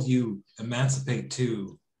world you emancipate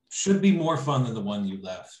to should be more fun than the one you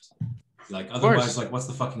left. Like, otherwise, like, what's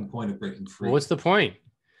the fucking point of breaking free? Well, what's the point?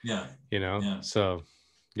 Yeah. Yeah. So,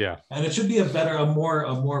 yeah. And it should be a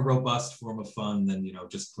more robust form of fun than,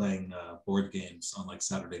 just playing board games on like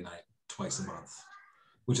Saturday night twice a month,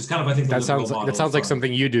 which is kind of, I think, that sounds like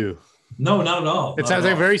something you do. No, not at all. It sounds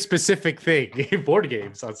like a very specific thing. Board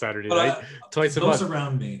games on Saturday night, twice a month. Those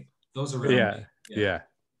around me. Yeah.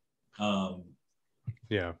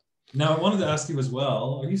 Yeah. Now, I wanted to ask you as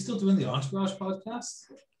well, are you still doing the Entourage podcast?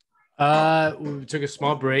 We took a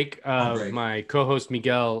small break. My co-host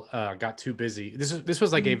Miguel got too busy. This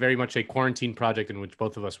was like a very much a quarantine project in which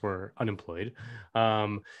both of us were unemployed.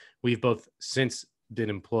 We've both since been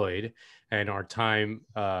employed, and our time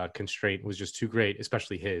constraint was just too great,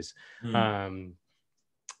 especially his.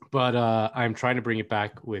 But I'm trying to bring it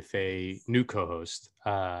back with a new co-host.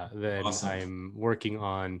 Then awesome. I'm working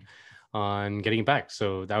on getting it back,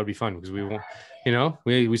 so that would be fun, because we won't,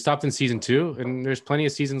 we stopped in season 2 and there's plenty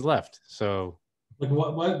of seasons left. So like,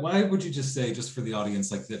 why would you just say, just for the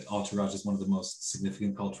audience, like, that Entourage is one of the most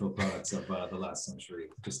significant cultural products of the last century?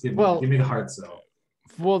 Just give me the hard sell.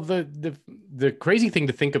 Well, the crazy thing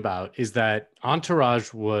to think about is that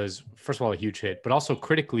Entourage was, first of all, a huge hit, but also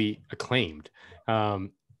critically acclaimed in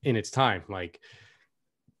its time. Like,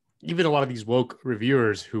 even a lot of these woke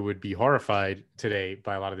reviewers who would be horrified today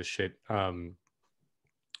by a lot of this shit,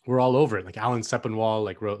 were all over it. Like, Alan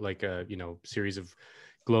Sepinwall wrote like a series of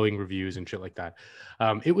glowing reviews and shit like that.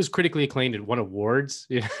 It was critically acclaimed. It won awards.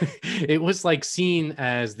 It was like seen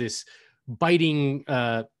as this biting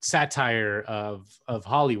satire of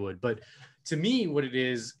Hollywood. But to me, what it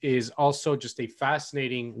is also just a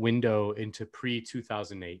fascinating window into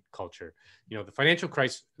pre-2008 culture. The financial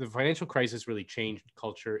crisis really changed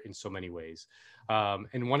culture in so many ways.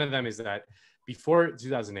 And one of them is that before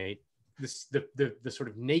 2008, the sort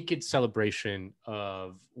of naked celebration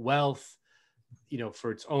of wealth,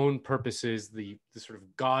 for its own purposes, the sort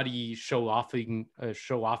of gaudy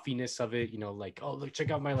show-offiness of it, like, oh, look,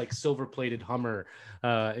 check out my like silver-plated Hummer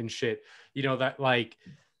and shit,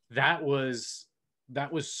 that was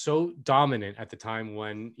so dominant at the time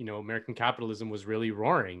when, American capitalism was really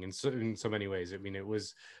roaring in so many ways. I mean,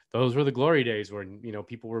 those were the glory days when,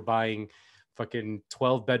 people were buying fucking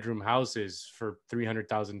 12-bedroom houses for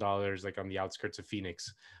 $300,000, like on the outskirts of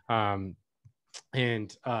Phoenix.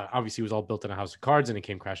 And obviously it was all built on a house of cards, and it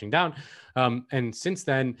came crashing down. And since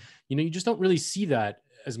then, you just don't really see that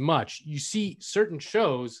as much. You see certain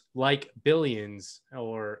shows like Billions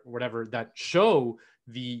or whatever that show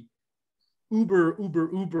the uber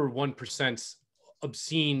 1%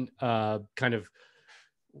 obscene kind of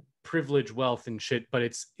privilege, wealth, and shit, but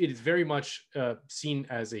it is very much seen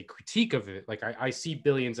as a critique of it. Like I see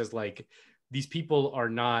Billions as like, these people are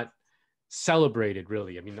not celebrated,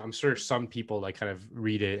 really. I mean, I'm sure some people like kind of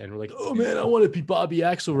read it and were like, oh man, I want to be Bobby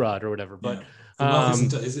Axelrod or whatever. But the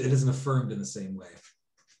wealth isn't affirmed in the same way.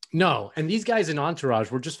 No, and these guys in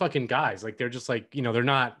Entourage were just fucking guys. Like they're just like, you know, they're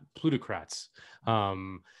not plutocrats.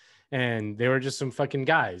 And they were just some fucking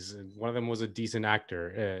guys. And one of them was a decent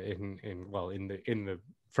actor in the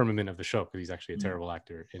firmament of the show, because he's actually a terrible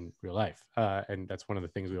actor in real life. And that's one of the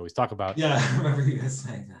things we always talk about. Yeah, I remember you guys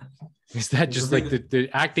saying that. Is that just like the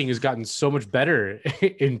acting has gotten so much better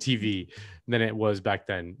in TV than it was back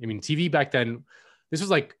then. I mean, TV back then, this was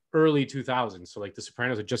like early 2000s. So like The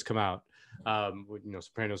Sopranos had just come out.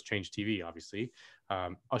 Sopranos changed TV, obviously,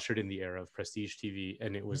 ushered in the era of prestige TV.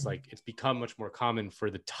 And it was like, it's become much more common for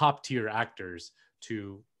the top tier actors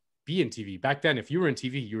to be in TV. Back then, if you were in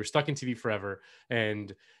TV, you were stuck in TV forever,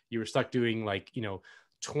 and you were stuck doing like,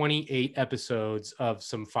 28 episodes of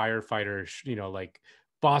some firefighter, like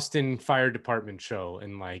Boston Fire Department show,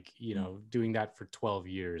 and like, doing that for 12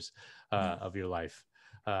 years of your life.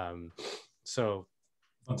 So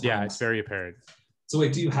yeah, it's very apparent. So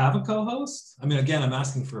wait, do you have a co-host? I mean, again, I'm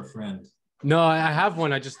asking for a friend. No, I have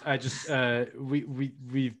one. We've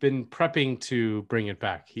been prepping to bring it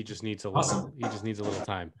back. He just needs a little. He just needs a little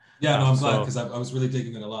time. Yeah, no, I'm glad, because I was really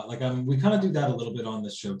digging it a lot. Like, we kind of do that a little bit on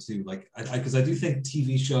this show too. Like, because I do think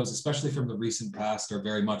TV shows, especially from the recent past, are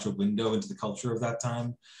very much a window into the culture of that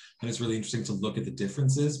time, and it's really interesting to look at the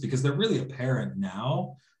differences, because they're really apparent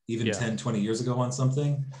now, even 10, 20 years ago on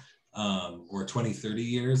something, or 20, 30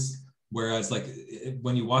 years. Whereas, like,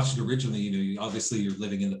 when you watched it originally, obviously you're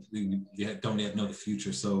living in you don't yet know the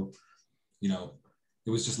future. So, it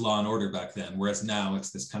was just Law and Order back then. Whereas now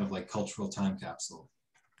it's this kind of like cultural time capsule.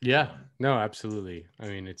 Yeah, no, absolutely. I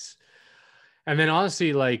mean, and then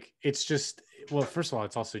honestly, like, it's just, well, first of all,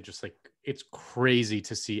 it's also just like, it's crazy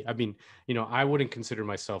to see. I mean, I wouldn't consider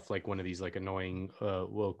myself like one of these like annoying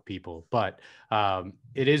woke people, but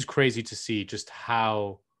it is crazy to see just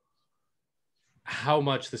how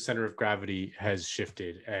much the center of gravity has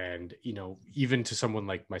shifted. And even to someone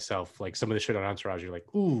like myself, like some of the shit on Entourage, you're like,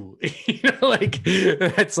 ooh, like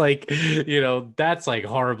that's like, that's like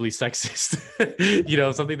horribly sexist.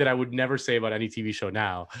 Something that I would never say about any TV show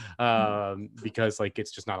now, because like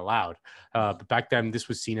it's just not allowed. But back then, this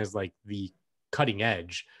was seen as like the cutting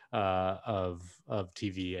edge of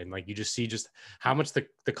TV, and like you just see just how much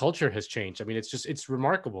the culture has changed. I mean, it's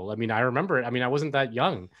remarkable. I mean, I remember it. I mean, I wasn't that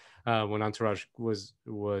young when Entourage was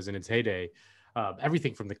in its heyday.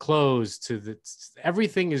 Everything from the clothes to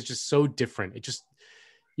everything is just so different. It just,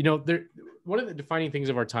 one of the defining things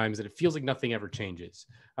of our time is that it feels like nothing ever changes.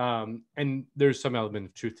 And there's some element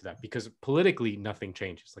of truth to that, because politically nothing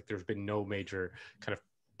changes. Like there's been no major kind of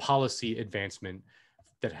policy advancement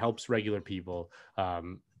that helps regular people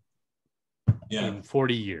in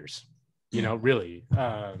 40 years, really.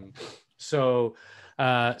 So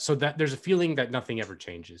that there's a feeling that nothing ever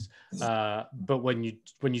changes. But when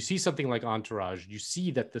you see something like Entourage, you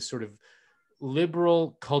see that the sort of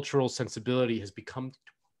liberal cultural sensibility has become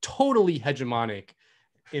totally hegemonic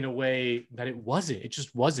in a way that it wasn't. It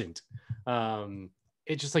just wasn't.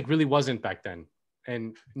 It just like really wasn't back then.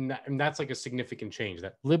 And that's like a significant change,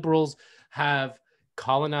 that liberals have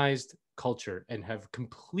colonized culture and have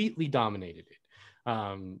completely dominated it.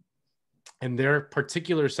 And their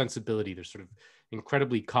particular sensibility, they're sort of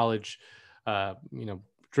incredibly college,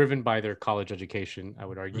 driven by their college education, I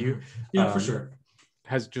would argue. Yeah, for sure.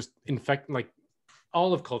 Has just infected like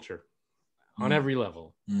all of culture on every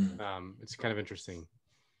level. It's kind of interesting.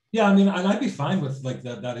 Yeah, I mean, and I'd be fine with like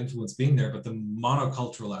that influence being there, but the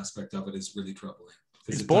monocultural aspect of it is really troubling.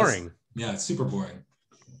 It's boring. It's super boring.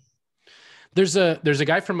 There's a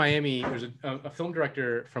guy from Miami. There's a film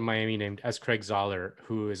director from Miami named S. Craig Zoller,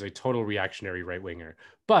 who is a total reactionary right winger.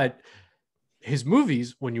 But his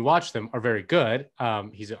movies, when you watch them, are very good.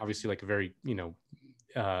 He's obviously like a very,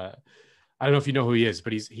 I don't know if you know who he is,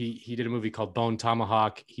 but he did a movie called Bone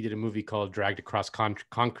Tomahawk. He did a movie called Dragged Across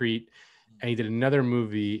Concrete, and he did another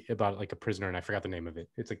movie about like a prisoner, and I forgot the name of it.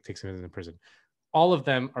 It's like takes him in prison. All of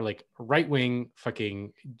them are like right wing,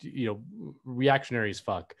 fucking, reactionary as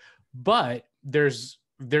fuck. But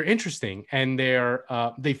they're interesting, and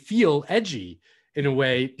they feel edgy in a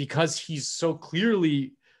way, because he's so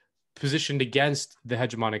clearly positioned against the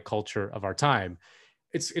hegemonic culture of our time.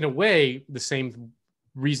 It's in a way the same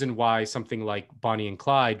reason why something like Bonnie and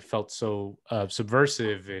Clyde felt so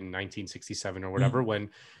subversive in 1967 or whatever, when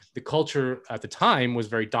the culture at the time was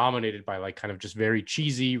very dominated by like kind of just very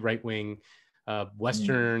cheesy right-wing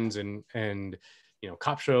westerns and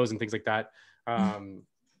cop shows and things like that.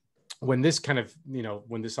 when this kind of,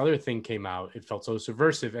 when this other thing came out, it felt so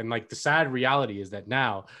subversive. And like the sad reality is that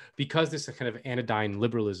now, because this kind of anodyne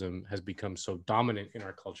liberalism has become so dominant in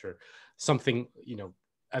our culture, something,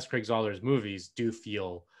 S. Craig Zahler's movies do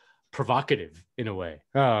feel provocative in a way.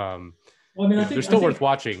 Well, I mean, they're still worth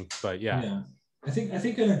watching, but yeah. I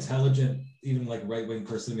think an intelligent, even like right-wing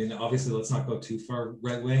person, I mean, obviously let's not go too far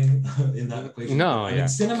right-wing in that equation. No, I mean,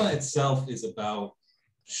 cinema itself is about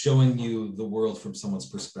showing you the world from someone's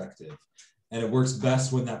perspective. And it works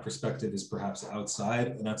best when that perspective is perhaps an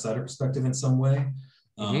outsider perspective in some way.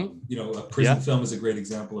 A prison film is a great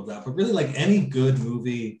example of that. But really, like any good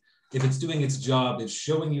movie, if it's doing its job, it's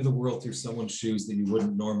showing you the world through someone's shoes that you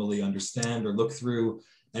wouldn't normally understand or look through.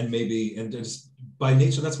 And just by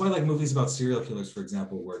nature, that's why like movies about serial killers, for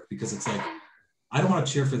example, work, because it's like, I don't want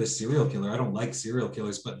to cheer for this serial killer. I don't like serial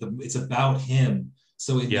killers, but it's about him.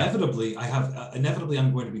 So inevitably,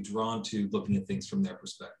 I'm going to be drawn to looking at things from their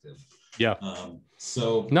perspective. Yeah. I'm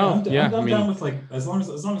down with like, as long as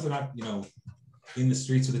they're not, in the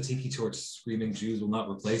streets with a tiki torch screaming Jews will not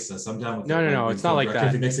replace us. I'm down with No, it's not like that.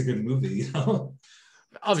 If it makes a good movie,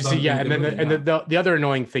 Obviously, yeah. And then the other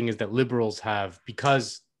annoying thing is that liberals have,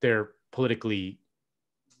 because they're politically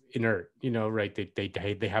inert, right?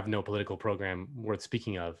 They have no political program worth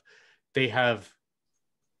speaking of. They have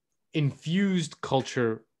infused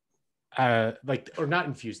culture, or not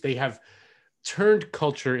infused. They have turned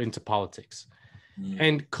culture into politics.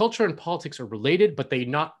 And culture and politics are related, but they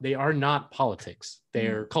are not politics.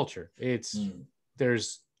 They're culture.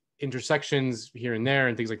 There's intersections here and there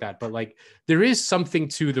and things like that, but like there is something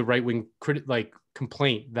to the right-wing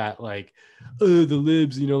complaint that like, the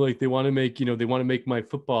libs, like they want to make my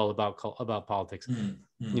football about politics,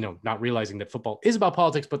 not realizing that football is about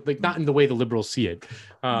politics, but like not in the way the liberals see it.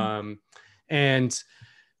 And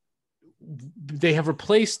they have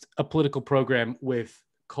replaced a political program with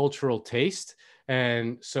cultural taste.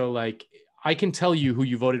 And so like, I can tell you who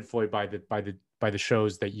you voted for by the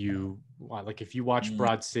shows that you like. If you watch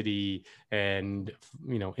Broad City and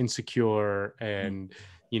Insecure and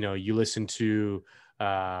you listen to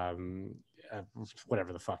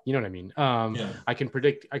whatever the fuck, you know what I mean? I can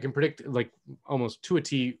predict like almost to a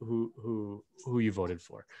T who you voted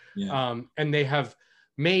for. And they have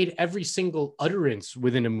made every single utterance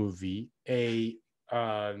within a movie a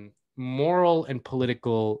moral and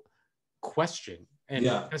political question. And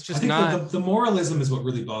that's just not the moralism is what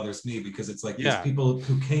really bothers me, because it's like these people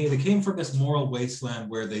who came from this moral wasteland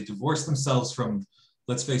where they divorced themselves from,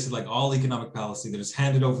 let's face it, like all economic policy. They just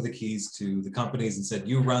handed over the keys to the companies and said,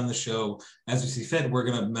 you run the show as you see fit. We're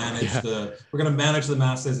going to manage the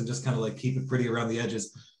masses and just kind of like keep it pretty around the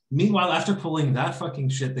edges. Meanwhile, after pulling that fucking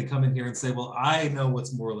shit, they come in here and say, well, I know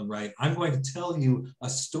what's moral and right. I'm going to tell you a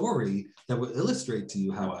story that will illustrate to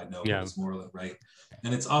you how I know what's moral and right.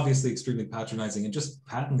 And it's obviously extremely patronizing and just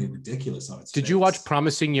patently ridiculous on its face. Did you watch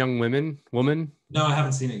Promising Young Woman? No, I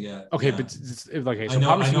haven't seen it yet. Okay, but Promising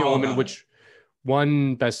Young Woman, which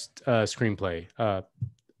won Best Screenplay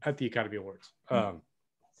at the Academy Awards.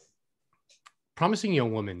 Promising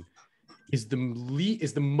Young Woman is the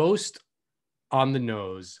most on the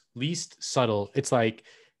nose, least subtle. It's like,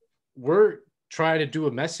 we're trying to do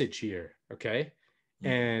a message here, okay?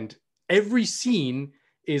 And every scene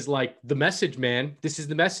is like, the message, man, this is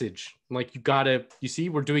the message. Like, you see,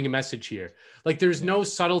 we're doing a message here. Like, there's no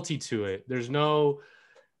subtlety to it.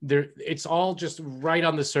 It's all just right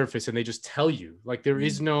on the surface, and they just tell you. Like, there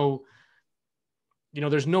is no,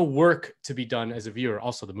 there's no work to be done as a viewer.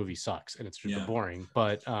 Also, the movie sucks and it's super boring.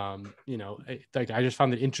 But I just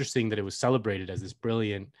found it interesting that it was celebrated as this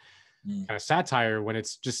brilliant kind of satire, when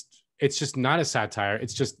it's just not a satire.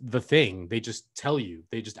 It's just the thing. They just tell you.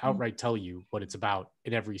 They just outright tell you what it's about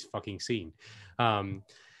in every fucking scene. And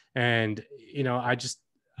I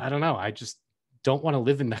don't know. I just don't want to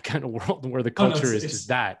live in that kind of world where the culture is just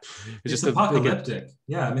that. It's just apocalyptic.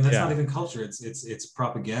 I mean, that's not even culture. It's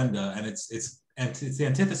propaganda, and it's the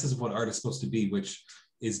antithesis of what art is supposed to be, which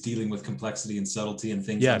is dealing with complexity and subtlety and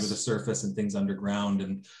things under the surface and things underground,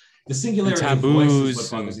 and the singularity of voice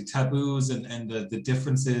is what bothers you. Taboos and the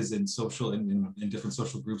differences in different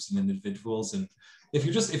social groups and individuals. And if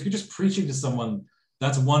you're just preaching to someone,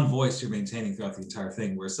 that's one voice you're maintaining throughout the entire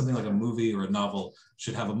thing, whereas something like a movie or a novel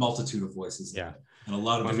should have a multitude of voices. And a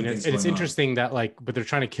lot of things. It's interesting that but they're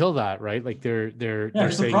trying to kill that, right? Like they're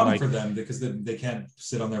saying, a problem for them, because they can't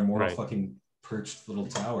sit on their moral fucking perched little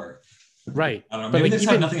tower. Right. I don't know. Maybe they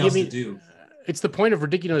have nothing else to do. It's the point of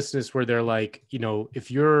ridiculousness where they're like,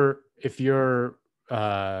 if you're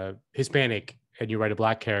Hispanic and you write a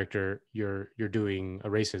black character, you're doing a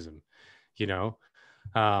racism,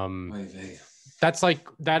 That's like,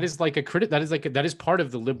 that is like a critic, that is part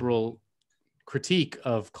of the liberal critique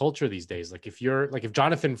of culture these days. Like if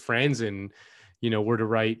Jonathan Franzen, were to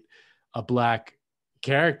write a black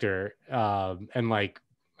character, and like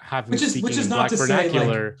have him speaking in black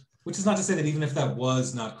vernacular. Which is not to say that even if that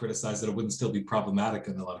was not criticized, that it wouldn't still be problematic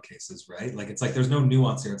in a lot of cases, right? Like it's like there's no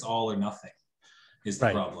nuance here. It's all or nothing is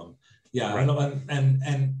the problem. Yeah, right. I know,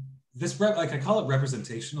 and this like I call it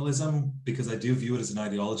representationalism because I do view it as an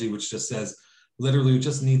ideology which just says literally we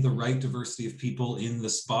just need the right diversity of people in the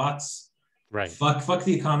spots. Right. Fuck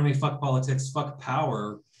the economy, fuck politics, fuck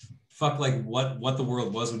power, fuck like what the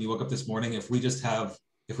world was when you woke up this morning. If we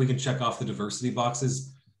can check off the diversity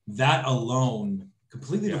boxes, that alone,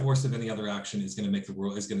 completely divorced of any other action, is going to make the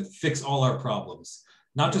world, is going to fix all our problems.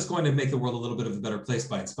 Not just going to make the world a little bit of a better place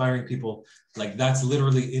by inspiring people. Like that's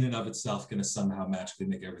literally in and of itself going to somehow magically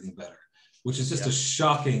make everything better, which is just a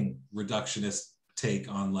shocking reductionist take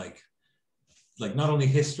on like not only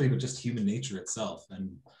history, but just human nature itself.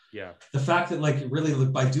 And the fact that like really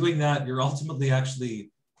by doing that, you're ultimately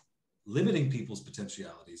actually limiting people's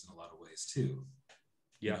potentialities in a lot of ways too.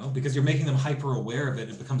 Because you're making them hyper aware of it.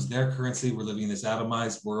 It becomes their currency. We're living in this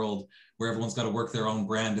atomized world where everyone's got to work their own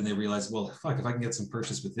brand, and they realize, well, fuck, if I can get some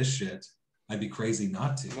purchase with this shit, I'd be crazy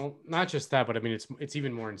not to. Well, not just that, but I mean, it's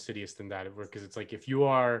even more insidious than that, because it's like if you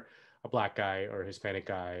are a black guy or a Hispanic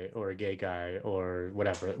guy or a gay guy or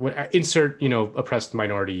whatever, insert oppressed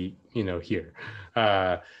minority here,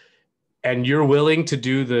 and you're willing to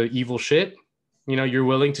do the evil shit, you're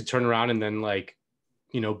willing to turn around and then like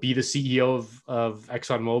be the CEO of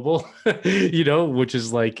ExxonMobil, which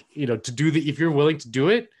is like, to do if you're willing to do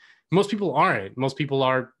it. Most people aren't. Most people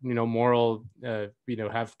are, moral,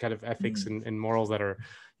 have kind of ethics and morals that are,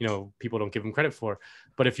 people don't give them credit for.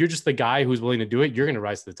 But if you're just the guy who's willing to do it, you're going to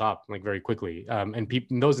rise to the top like very quickly. And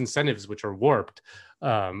those incentives, which are warped,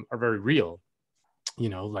 are very real.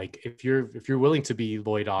 Like if you're willing to be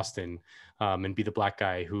Lloyd Austin, and be the black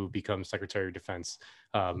guy who becomes Secretary of Defense,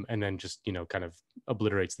 and then just, kind of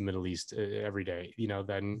obliterates the Middle East every day,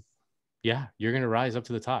 then you're going to rise up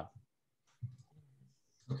to the top.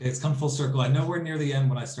 Okay, it's come full circle. I know we're near the end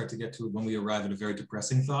when I start to get to when we arrive at a very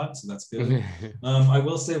depressing thought, so that's good. I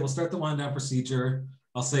will say we'll start the wind down procedure.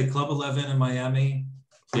 I'll say Club 11 in Miami.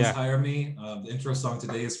 Please hire me. The intro song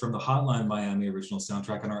today is from the Hotline Miami original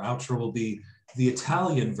soundtrack, and our outro will be the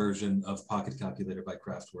Italian version of Pocket Calculator by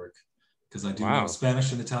Kraftwerk, because I do know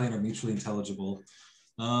Spanish and Italian are mutually intelligible.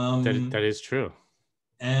 That is true.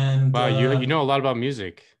 And wow, you know a lot about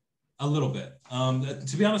music. A little bit.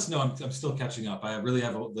 To be honest, no, I'm still catching up. I really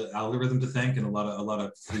have the algorithm to thank and a lot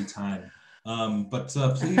of free time. But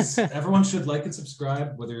please, everyone should like and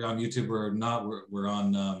subscribe, whether you're on YouTube or not. We're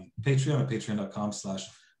on Patreon at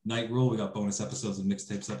patreon.com/nightrule. We got bonus episodes and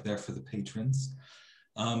mixtapes up there for the patrons.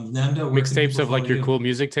 Nando, mixtapes of like your cool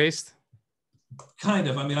music taste? Kind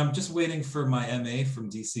of. I mean, I'm just waiting for my MA from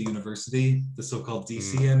DC University, the so-called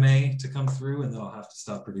DCMA, to come through, and then I'll have to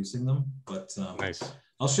stop producing them. But nice.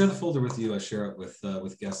 I'll share the folder with you. I share it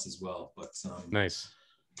with guests as well. But nice.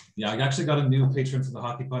 Yeah, I actually got a new patron for the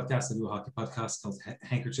hockey podcast. I do a hockey podcast called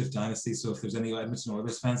Handkerchief Dynasty. So if there's any Edmonton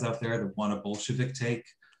Oilers fans out there that want a Bolshevik take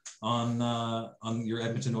on your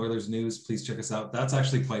Edmonton Oilers news, please check us out. That's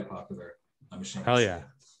actually quite popular. I'm ashamed. Hell yeah.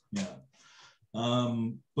 Yeah.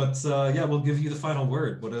 Yeah, we'll give you the final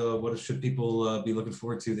word. What should people be looking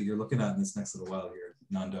forward to that you're looking at in this next little while here,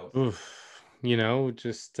 Nando? Oof,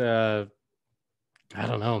 just I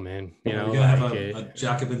don't know, man. We're gonna have a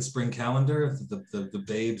Jacobin spring calendar, the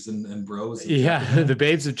babes and bros. Yeah, the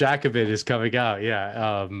babes of Jacobin is coming out.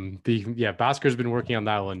 Yeah, Bosker's been working on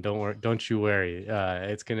that one. Don't you worry.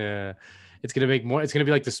 It's gonna make more. It's gonna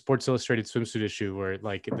be like the Sports Illustrated swimsuit issue, where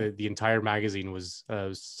like the entire magazine was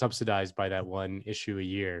subsidized by that one issue a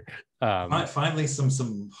year. Finally, some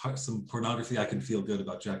pornography I can feel good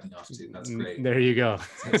about jacking off to. That's great. There you go.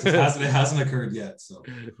 It hasn't occurred yet. So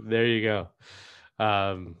there you go.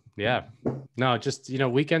 No, just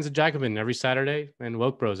weekends at Jacobin every Saturday and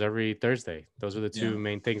Woke Bros every Thursday. Those are the two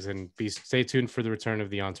main things. And stay tuned for the return of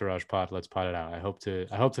the Entourage pod. Let's pod it out. I hope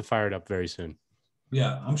to fire it up very soon.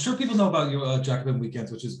 Yeah, I'm sure people know about your Jacobin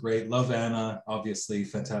weekends, which is great. Love Anna, obviously,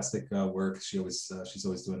 fantastic work. She's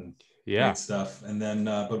always doing great stuff. And then,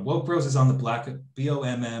 but Woke Bros is on the Black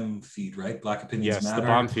BOMM feed, right? Black Opinions Matter. Yes, the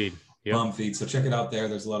bomb feed. Yep. Bomb feed. So check it out there.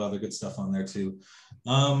 There's a lot of other good stuff on there too.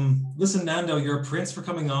 Listen, Nando, you're a prince for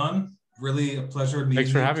coming on. Really a pleasure meeting you.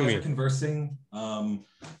 Thanks for having me. Conversing.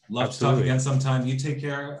 Love to talk again sometime. You take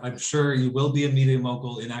care. I'm sure you will be a media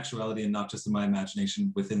mogul in actuality and not just in my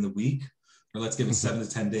imagination within the week, or let's give it 7 to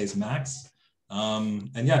 10 days max. And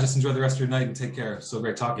yeah, just enjoy the rest of your night and take care. So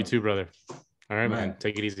great talking. You too, brother. All right, man.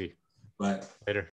 Take it easy. Bye. Later.